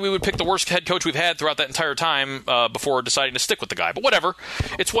 Naturally, we would pick the worst head coach we've had throughout that entire time before deciding to stick with the guy. But whatever.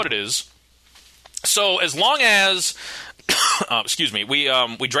 It's what it is. So as long as...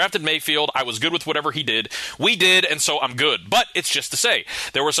 we drafted Mayfield. I was good with whatever he did. We did, and so I'm good. But it's just to say,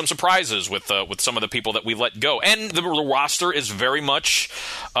 there were some surprises with some of the people that we let go. And the roster is very much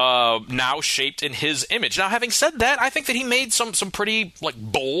now shaped in his image. Now, having said that, I think that he made some pretty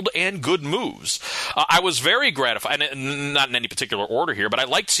bold and good moves. I was very gratified, and not in any particular order here, but I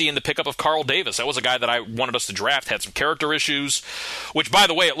liked seeing the pickup of Carl Davis. That was a guy that I wanted us to draft, had some character issues, which, by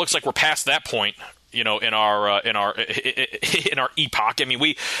the way, it looks like we're past that point. In our epoch. I mean,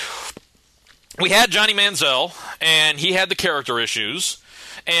 we had Johnny Manziel, and he had the character issues,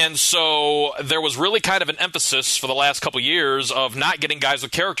 and so there was really kind of an emphasis for the last couple years of not getting guys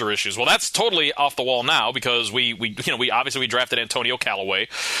with character issues. Well, that's totally off the wall now, because we obviously drafted Antonio Callaway,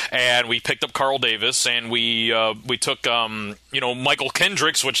 and we picked up Carl Davis, and we took Michael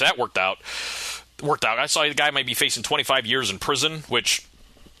Kendricks, which that worked out. I saw the guy might be facing 25 years in prison, which.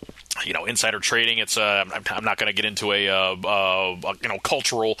 Insider trading. It's I'm not going to get into a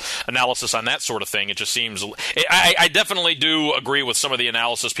cultural analysis on that sort of thing. It just seems I definitely do agree with some of the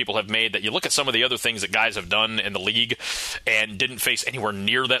analysis people have made that you look at some of the other things that guys have done in the league and didn't face anywhere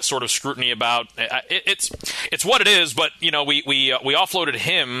near that sort of scrutiny about. It's what it is. But we offloaded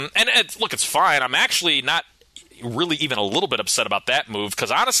him, and it's fine. I'm actually not really even a little bit upset about that move,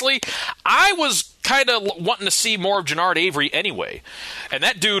 because honestly, I was kind of wanting to see more of Jannard Avery anyway. And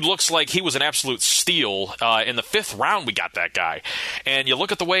that dude looks like he was an absolute steal. In the 5th round, we got that guy. And you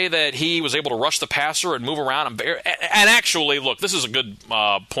look at the way that he was able to rush the passer and move around. And actually, look, this is a good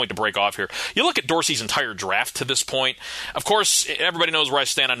point to break off here. You look at Dorsey's entire draft to this point. Of course, everybody knows where I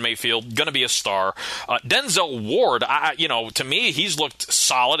stand on Mayfield. Going to be a star. Denzel Ward, to me, he's looked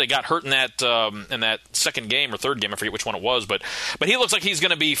solid. He got hurt in that 2nd game or 3rd game. I forget which one it was. But he looks like he's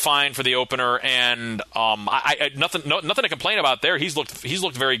going to be fine for the opener. And nothing to complain about there. He's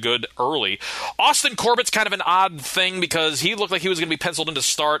looked very good early. Austin Corbett's kind of an odd thing, because he looked like he was going to be penciled in to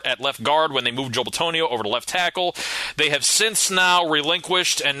start at left guard when they moved Joe Bitonio over to left tackle. They have since now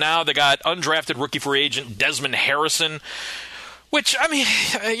relinquished, and now they got undrafted rookie free agent Desmond Harrison. Which,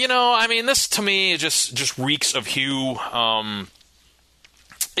 this to me just reeks of Hugh.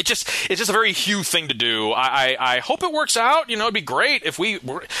 It's just a very Hugh thing to do. I hope it works out. It'd be great if we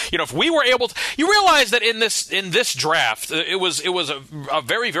were able to. You realize that in this draft, it was a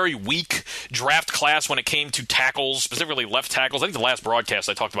very, very weak draft class when it came to tackles, specifically left tackles. I think the last broadcast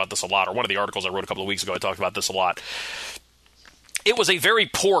I talked about this a lot, or one of the articles I wrote a couple of weeks ago I talked about this a lot. It was a very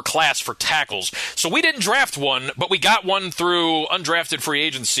poor class for tackles. So we didn't draft one, but we got one through undrafted free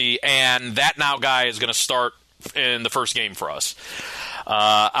agency, and that now guy is going to start in the first game for us.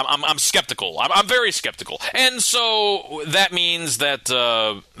 I'm skeptical. I'm very skeptical, and so that means that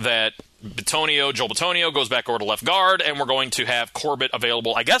Joe Bitonio goes back over to left guard, and we're going to have Corbett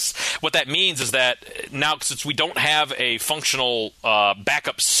available. I guess what that means is that now, since we don't have a functional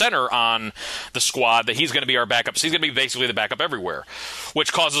backup center on the squad, that he's going to be our backup. So he's going to be basically the backup everywhere,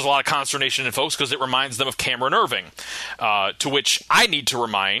 which causes a lot of consternation in folks because it reminds them of Cameron Irving, to which I need to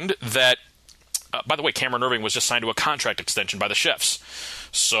remind that by the way, Cameron Irving was just signed to a contract extension by the Chiefs.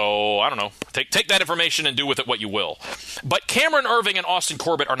 So, I don't know. Take that information and do with it what you will. But Cameron Irving and Austin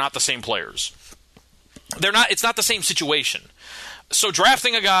Corbett are not the same players. It's not the same situation. So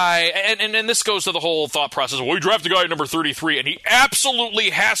drafting a guy, and this goes to the whole thought process, well, we draft a guy at number 33, and he absolutely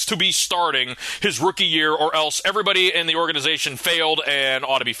has to be starting his rookie year, or else everybody in the organization failed and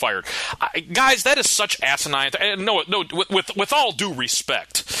ought to be fired. Guys, that is such asinine. No, with all due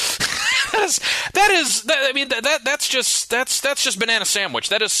respect. That's just banana sandwich.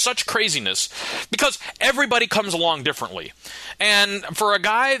 That is such craziness, because everybody comes along differently. And for a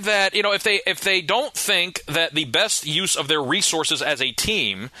guy that, if they don't think that the best use of their resources as a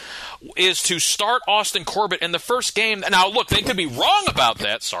team is to start Austin Corbett in the first game. Now, look, they could be wrong about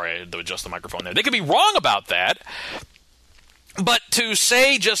that. Sorry, I had to adjust the microphone there. They could be wrong about that. But to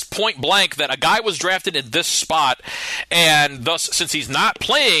say just point blank that a guy was drafted in this spot, and thus, since he's not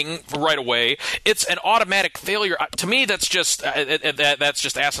playing right away, it's an automatic failure. To me, that's just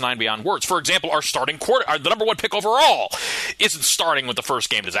asinine beyond words. For example, our starting the number one pick overall isn't starting with the first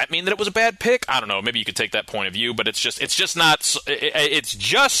game. Does that mean that it was a bad pick? I don't know. Maybe you could take that point of view, but it's just not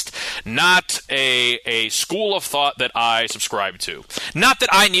a school of thought that I subscribe to. Not that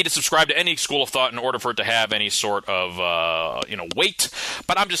I need to subscribe to any school of thought in order for it to have any sort of weight,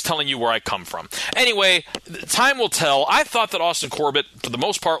 but I'm just telling you where I come from. Anyway, time will tell. I thought that Austin Corbett, for the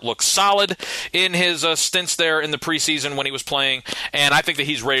most part, looked solid in his stints there in the preseason when he was playing, and I think that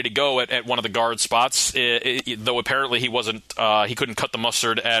he's ready to go at one of the guard spots, though apparently he couldn't cut the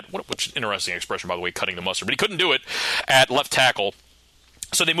mustard which interesting expression, by the way, cutting the mustard, but he couldn't do it at left tackle.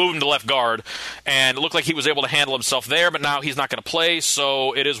 So they moved him to left guard, and it looked like he was able to handle himself there, but now he's not going to play,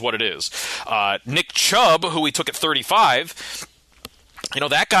 so it is what it is. Nick Chubb, who we took at 35,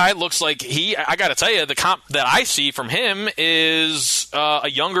 that guy looks like I got to tell you, the comp that I see from him is a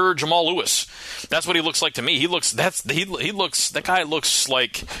younger Jamal Lewis. That's what he looks like to me. It looks like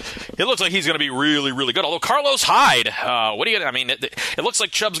he's going to be really, really good. Although Carlos Hyde, it looks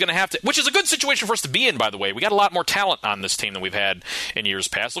like Chubb's going to have to, which is a good situation for us to be in, by the way. We got a lot more talent on this team than we've had in years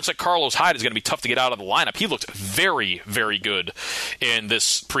past. Looks like Carlos Hyde is going to be tough to get out of the lineup. He looked very, very good in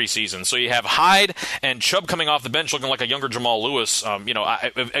this preseason. So you have Hyde and Chubb coming off the bench looking like a younger Jamal Lewis. A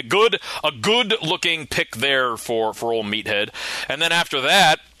good looking pick there for old Meathead. And then after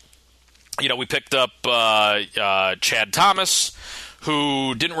that, we picked up Chad Thomas,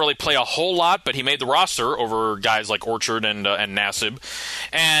 who didn't really play a whole lot, but he made the roster over guys like Orchard and Nassib.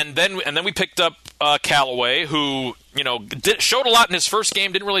 And then we picked up Callaway, who showed a lot in his first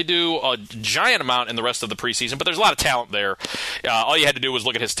game, didn't really do a giant amount in the rest of the preseason, but there's a lot of talent there. All you had to do was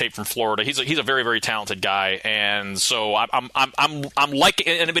look at his tape from Florida. He's a very, very talented guy, and so I'm liking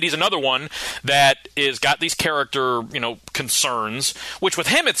it. But he's another one that is got these character concerns, which with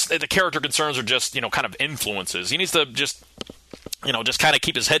him the character concerns are just kind of influences. He needs to just kind of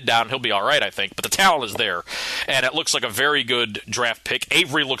keep his head down. He'll be all right, I think. But the talent is there, and it looks like a very good draft pick.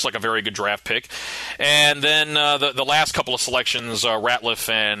 Avery looks like a very good draft pick. And then the last couple of selections, Ratliff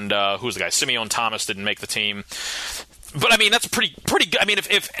and who's the guy? Simeon Thomas didn't make the team. But, that's pretty good.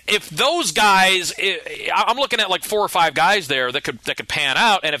 If those guys, I'm looking at like 4 or 5 guys there that could pan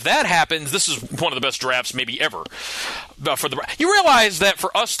out, and if that happens, this is one of the best drafts maybe ever. You realize that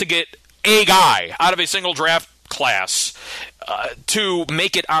for us to get a guy out of a single draft class to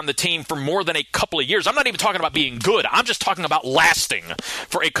make it on the team for more than a couple of years. I'm not even talking about being good. I'm just talking about lasting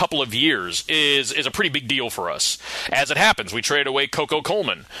for a couple of years is a pretty big deal for us. As it happens, we traded away Coco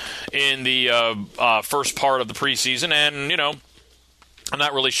Coleman in the first part of the preseason, and I'm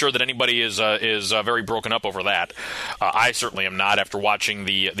not really sure that anybody is very broken up over that. I certainly am not after watching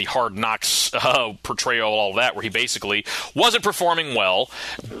the Hard Knocks portrayal, all of that, where he basically wasn't performing well,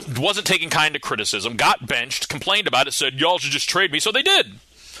 wasn't taking kind of criticism, got benched, complained about it, said y'all should just trade me, so they did,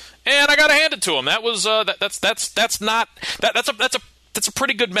 and I got to hand it to him. That was that's a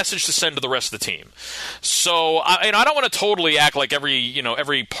pretty good message to send to the rest of the team. So I don't want to totally act like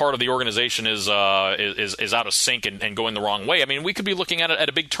every part of the organization is out of sync and going the wrong way. We could be looking at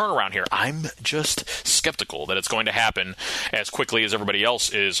a big turnaround here. I'm just skeptical that it's going to happen as quickly as everybody else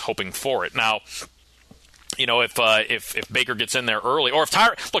is hoping for it. Now, if Baker gets in there early, or if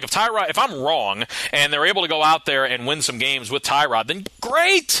Tyrod, if I'm wrong and they're able to go out there and win some games with Tyrod, then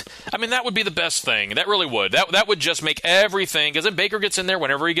great. That would be the best thing. That really would. That would just make everything, because then Baker gets in there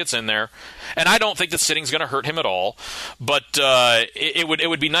whenever he gets in there, and I don't think that sitting's going to hurt him at all. But it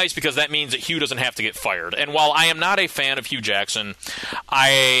would be nice, because that means that Hugh doesn't have to get fired. And while I am not a fan of Hugh Jackson,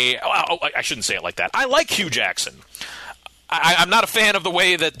 I shouldn't say it like that. I like Hugh Jackson. I'm not a fan of the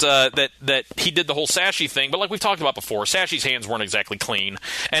way that he did the whole Sashi thing, but like we've talked about before, Sashi's hands weren't exactly clean,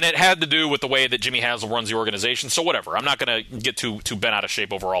 and it had to do with the way that Jimmy Haslam runs the organization. So whatever, I'm not going to get too bent out of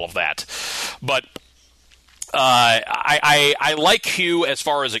shape over all of that, but. I like Hugh as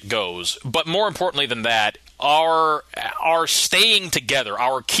far as it goes, but more importantly than that, our staying together,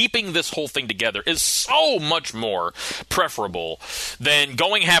 our keeping this whole thing together is so much more preferable than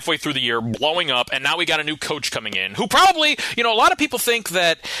going halfway through the year, blowing up, and now we got a new coach coming in who probably, a lot of people think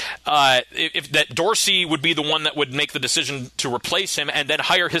that that Dorsey would be the one that would make the decision to replace him and then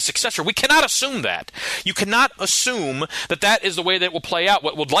hire his successor. We cannot assume that. You cannot assume that is the way that it will play out.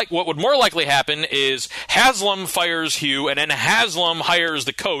 What would more likely happen is Haslam fires Hugh, and then Haslam hires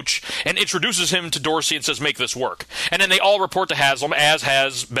the coach and introduces him to Dorsey and says, make this work. And then they all report to Haslam, as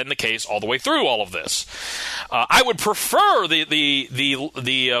has been the case all the way through all of this. I would prefer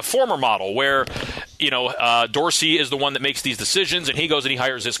the former model where, Dorsey is the one that makes these decisions, and he goes and he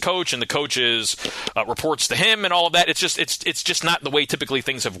hires his coach, and the coach reports to him and all of that. It's just not the way typically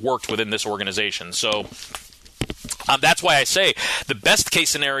things have worked within this organization. So that's why I say the best case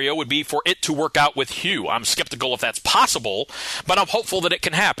scenario would be for it to work out with Hugh. I'm skeptical if that's possible, but I'm hopeful that it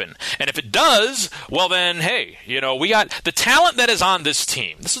can happen. And if it does, well then, hey, we got the talent that is on this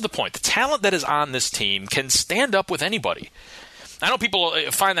team. This is the point. The talent that is on this team can stand up with anybody. I know people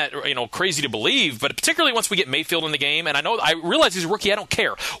find that crazy to believe, but particularly once we get Mayfield in the game, and I realize he's a rookie, I don't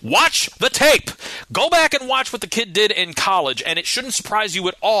care. Watch the tape. Go back and watch what the kid did in college, and it shouldn't surprise you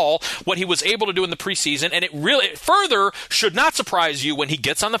at all what he was able to do in the preseason, and it further should not surprise you when he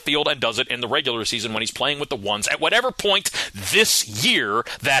gets on the field and does it in the regular season when he's playing with the ones at whatever point this year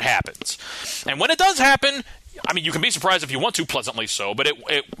that happens. And when it does happen, you can be surprised if you want to, pleasantly so, but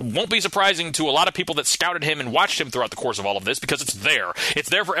it won't be surprising to a lot of people that scouted him and watched him throughout the course of all of this because it's there. It's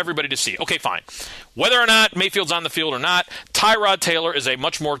there for everybody to see. Okay, fine. Whether or not Mayfield's on the field or not, Tyrod Taylor is a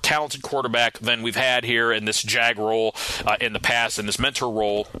much more talented quarterback than we've had here in this JAG role in the past, in this mentor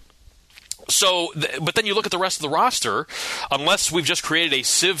role. So, but then you look at the rest of the roster, unless we've just created a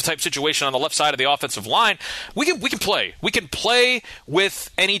sieve-type situation on the left side of the offensive line, we can play. We can play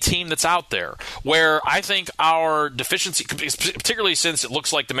with any team that's out there, where I think our deficiency, particularly since it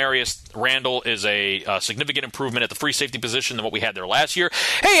looks like Demarius Randall is a significant improvement at the free safety position than what we had there last year.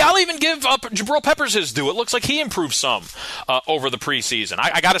 Hey, I'll even give Jabril Peppers his due. It looks like he improved some over the preseason.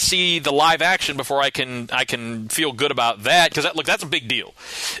 I got to see the live action before I can feel good about that, because that's a big deal.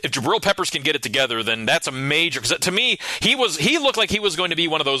 If Jabril Peppers can get it together, then that's a major, because to me, he looked like he was going to be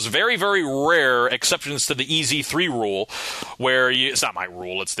one of those very, very rare exceptions to the EZ3 rule, where it's not my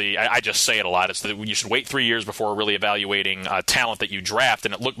rule, I just say it a lot, it's that you should wait 3 years before really evaluating talent that you draft,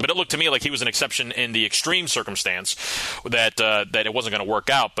 but it looked to me like he was an exception in the extreme circumstance that it wasn't going to work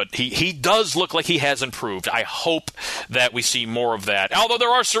out, but he does look like he has improved. I hope that we see more of that, although there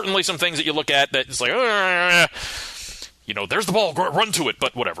are certainly some things that you look at that it's like, there's the ball, run to it,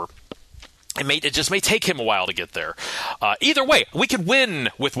 but whatever. It just may take him a while to get there. Either way, we could win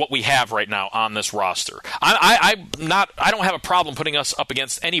with what we have right now on this roster. I don't have a problem putting us up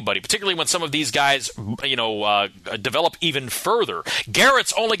against anybody, particularly when some of these guys, develop even further.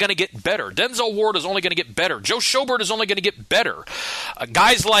 Garrett's only going to get better. Denzel Ward is only going to get better. Joe Schobert is only going to get better.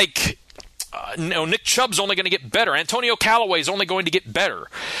 Guys like Nick Chubb's only going to get better. Antonio Callaway's only going to get better.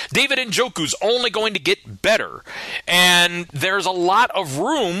 David Njoku's only going to get better. And there's a lot of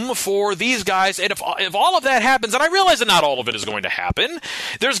room for these guys. And if all of that happens, and I realize that not all of it is going to happen,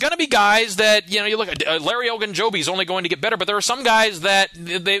 there's going to be guys that, you look at Larry Ogunjobi's only going to get better, but there are some guys that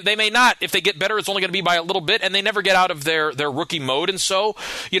they may not. If they get better, it's only going to be by a little bit, and they never get out of their rookie mode. And so,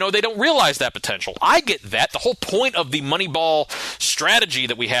 they don't realize that potential. I get that. The whole point of the Moneyball strategy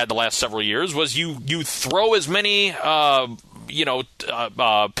that we had the last several years was you throw as many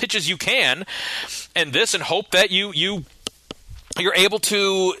pitches you can and hope that you're able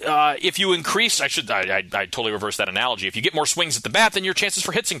to, if you increase, I totally reverse that analogy. If you get more swings at the bat, then your chances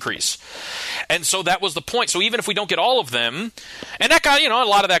for hits increase. And so that was the point. So even if we don't get all of them, and that got, a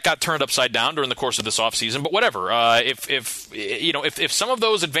lot of that got turned upside down during the course of this offseason, but whatever. If some of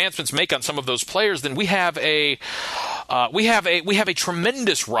those advancements make on some of those players, then we have a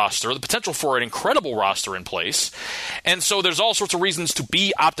tremendous roster, the potential for an incredible roster in place. And so there's all sorts of reasons to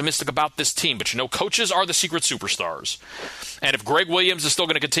be optimistic about this team. But coaches are the secret superstars. And if Greg Williams is still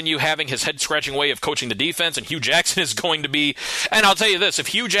going to continue having his head-scratching way of coaching the defense, and Hugh Jackson is going to be, and I'll tell you this, if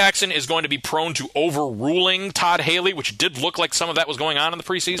Hugh Jackson is going to be prone to overruling Todd Haley, which did look like some of that was going on in the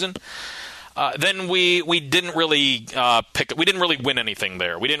preseason, then we didn't really we didn't really win anything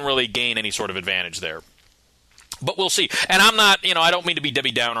there. We didn't really gain any sort of advantage there. But we'll see. And I'm not, I don't mean to be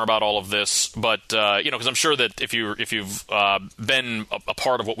Debbie Downer about all of this, but, because I'm sure that if you've been a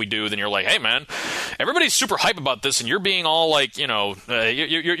part of what we do, then you're like, hey, man, everybody's super hype about this, and you're being all like, you're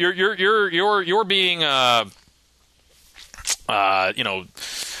being,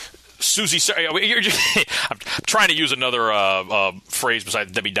 Susie, I'm trying to use another phrase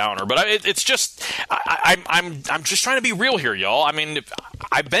besides Debbie Downer, but it's just I'm just trying to be real here, y'all. I mean,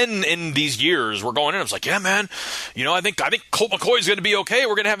 I've been in these years. We're going in. I was like, yeah, man. I think Colt McCoy's going to be okay.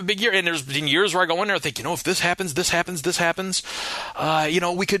 We're going to have a big year. And there's been years where I go in there and think, if this happens,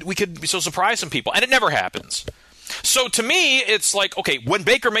 we could so surprise some people, and it never happens. So to me, it's like, okay, when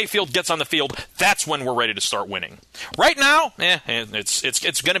Baker Mayfield gets on the field, that's when we're ready to start winning. Right now,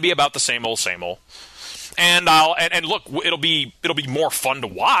 it's going to be about the same old. And look, it'll be more fun to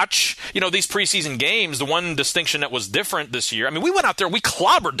watch. These preseason games, the one distinction that was different this year, I mean, we went out there, we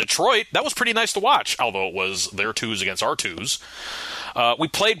clobbered Detroit. That was pretty nice to watch, although it was their twos against our twos. We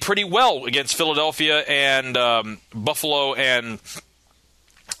played pretty well against Philadelphia and Buffalo and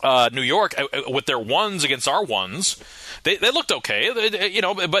New York with their ones against our ones. They looked okay,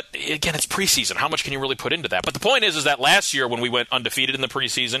 but again, it's preseason. How much can you really put into that? But the point is that last year when we went undefeated in the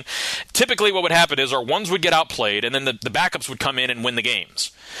preseason, typically what would happen is our ones would get outplayed, and then the backups would come in and win the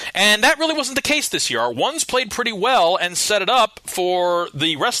games. And that really wasn't the case this year. Our ones played pretty well and set it up for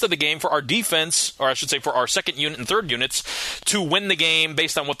the rest of the game for our defense, or I should say for our second unit and third units, to win the game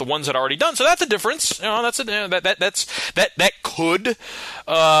based on what the ones had already done. So that's a difference. That could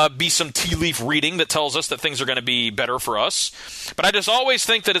be some tea leaf reading that tells us that things are going to be better for us. But I just always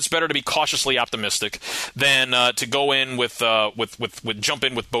think that it's better to be cautiously optimistic than to go in with jump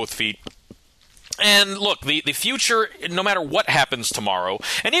in with both feet. And look, the future, no matter what happens tomorrow,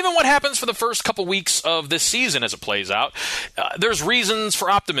 and even what happens for the first couple weeks of this season as it plays out, there's reasons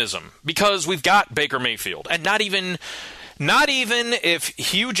for optimism because we've got Baker Mayfield, and not even if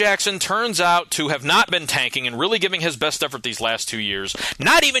Hugh Jackson turns out to have not been tanking and really giving his best effort these last 2 years,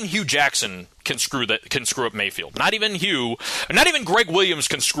 not even Hugh Jackson can screw up Mayfield. Not even Greg Williams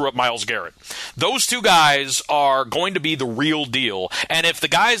can screw up Myles Garrett. Those two guys are going to be the real deal. And if the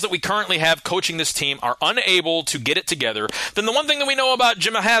guys that we currently have coaching this team are unable to get it together, then the one thing that we know about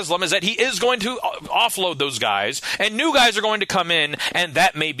Jim Haslam is that he is going to offload those guys, and new guys are going to come in, and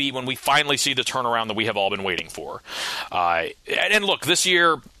that may be when we finally see the turnaround that we have all been waiting for. And look, this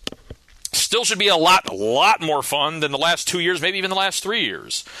year still should be a lot more fun than the last 2 years, maybe even the last 3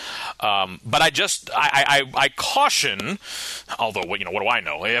 years. But I caution, although what do I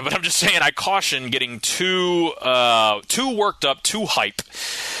know? But I'm just saying I caution getting too worked up, too hype,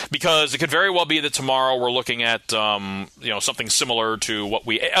 because it could very well be that tomorrow we're looking at something similar to what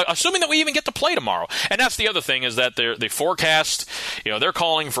assuming that we even get to play tomorrow. And that's the other thing is that the forecast, they're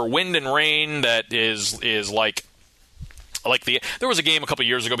calling for wind and rain that is like there was a game a couple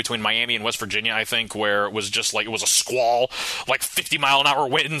years ago between Miami and West Virginia, I think, where it was just like it was a squall, like 50-mile-an-hour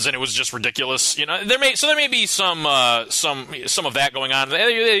winds, and it was just ridiculous. There may be some of that going on.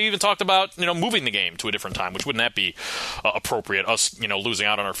 They even talked about moving the game to a different time, which wouldn't that be appropriate? Us losing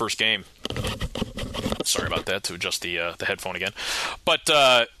out on our first game. Sorry about that. To adjust the headphone again,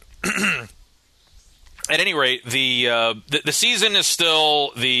 but. At any rate, the season is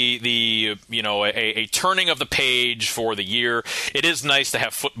still a turning of the page for the year. It is nice to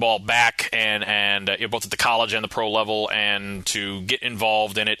have football back and both at the college and the pro level, and to get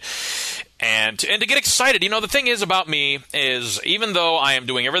involved in it and to get excited. The thing is about me is even though I am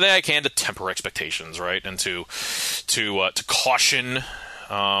doing everything I can to temper expectations, right, and to caution.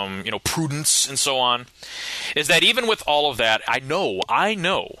 Prudence and so on, is that even with all of that, I know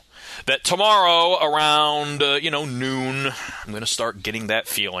that tomorrow around noon, I'm going to start getting that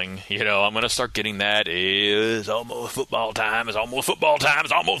feeling. I'm going to start getting that it's almost football time. It's almost football time.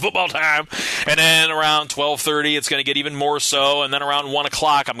 It's almost football time. And then around 12:30, it's going to get even more so. And then around 1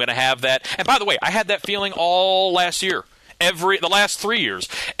 o'clock, I'm going to have that. And by the way, I had that feeling all last year. The last 3 years,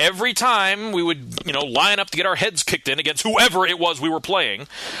 every time we would, line up to get our heads kicked in against whoever it was we were playing,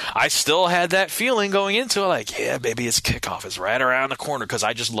 I still had that feeling going into it, like, yeah, baby, it's kickoff. It's right around the corner because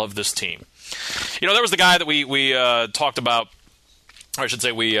I just love this team. There was the guy that we talked about. Or I should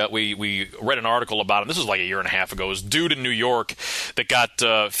say we read an article about him. This was like a year and a half ago. It was a dude in New York that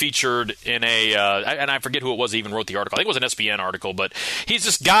got featured in and I forget who it was that even wrote the article. I think it was an SBN article, but he's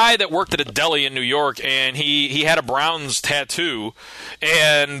this guy that worked at a deli in New York, and he had a Browns tattoo,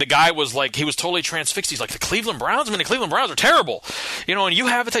 and the guy was like, he was totally transfixed. He's like, the Cleveland Browns? I mean, the Cleveland Browns are terrible. And you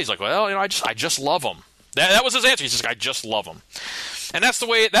have it. He's like, well, I just love them. That was his answer. He's just like, I just love them. And that's the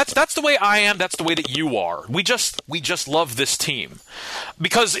way I am. That's the way that you are. We just love this team.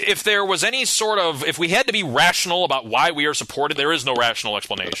 Because if there was any sort of, if we had to be rational about why we are supported, there is no rational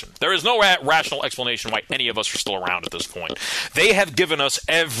explanation. There is no rational explanation why any of us are still around at this point. They have given us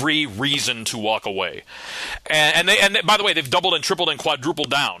every reason to walk away. And by the way, they've doubled and tripled and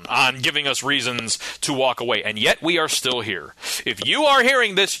quadrupled down on giving us reasons to walk away. And yet we are still here. If you are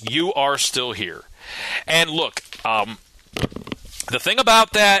hearing this, you are still here. And look, the thing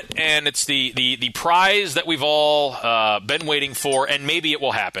about that, and it's the prize that we've all been waiting for, and maybe it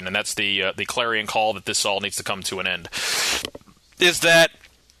will happen, and that's the clarion call that this all needs to come to an end, is that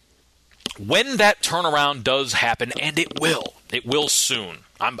when that turnaround does happen, and it will soon.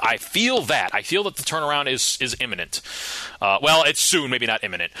 I feel that. I feel that the turnaround is imminent. Well, it's soon, maybe not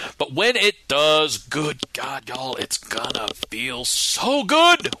imminent. But when it does, good God, y'all, it's gonna feel so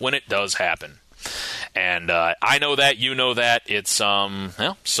good when it does happen. And I know that, you know that. It's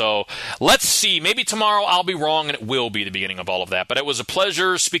so let's see. Maybe tomorrow I'll be wrong, and it will be the beginning of all of that. But it was a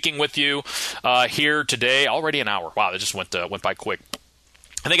pleasure speaking with you here today. Already an hour. Wow, that just went by quick.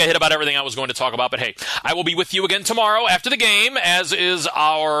 I think I hit about everything I was going to talk about, but hey, I will be with you again tomorrow after the game, as is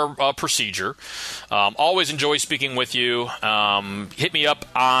our procedure. Always enjoy speaking with you. Hit me up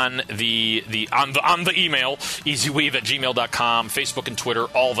on the email, easyweave@gmail.com, Facebook and Twitter,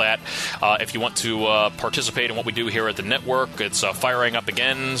 all that. If you want to participate in what we do here at the network, it's firing up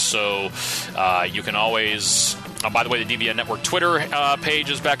again, so you can always. By the way, the DBN Network Twitter page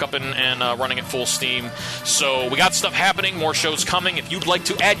is back up and running at full steam. So we got stuff happening, more shows coming. If you'd like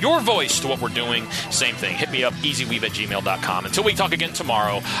to add your voice to what we're doing, same thing. Hit me up, easyweave@gmail.com. Until we talk again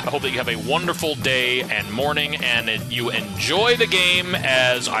tomorrow, I hope that you have a wonderful day and morning, and you enjoy the game,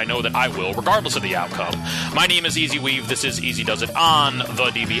 as I know that I will, regardless of the outcome. My name is Easy Weave. This is Easy Does It on the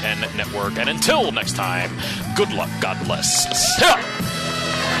DBN Network. And until next time, good luck. God bless.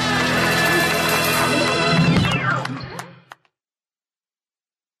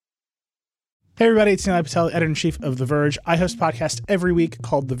 Hey everybody, it's Neil Patel, editor-in-chief of The Verge. I host a podcast every week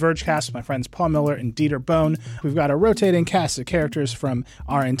called The Vergecast with my friends Paul Miller and Dieter Bohn. We've got a rotating cast of characters from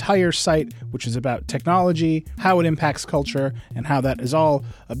our entire site, which is about technology, how it impacts culture, and how that is all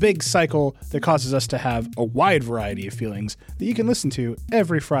a big cycle that causes us to have a wide variety of feelings that you can listen to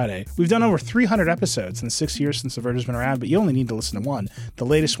every Friday. We've done over 300 episodes in the 6 years since The Verge has been around, but you only need to listen to one, the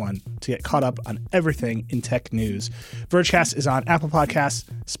latest one, to get caught up on everything in tech news. Vergecast is on Apple Podcasts,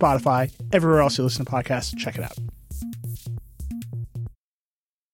 Spotify, everywhere else you listen to podcasts. Check it out.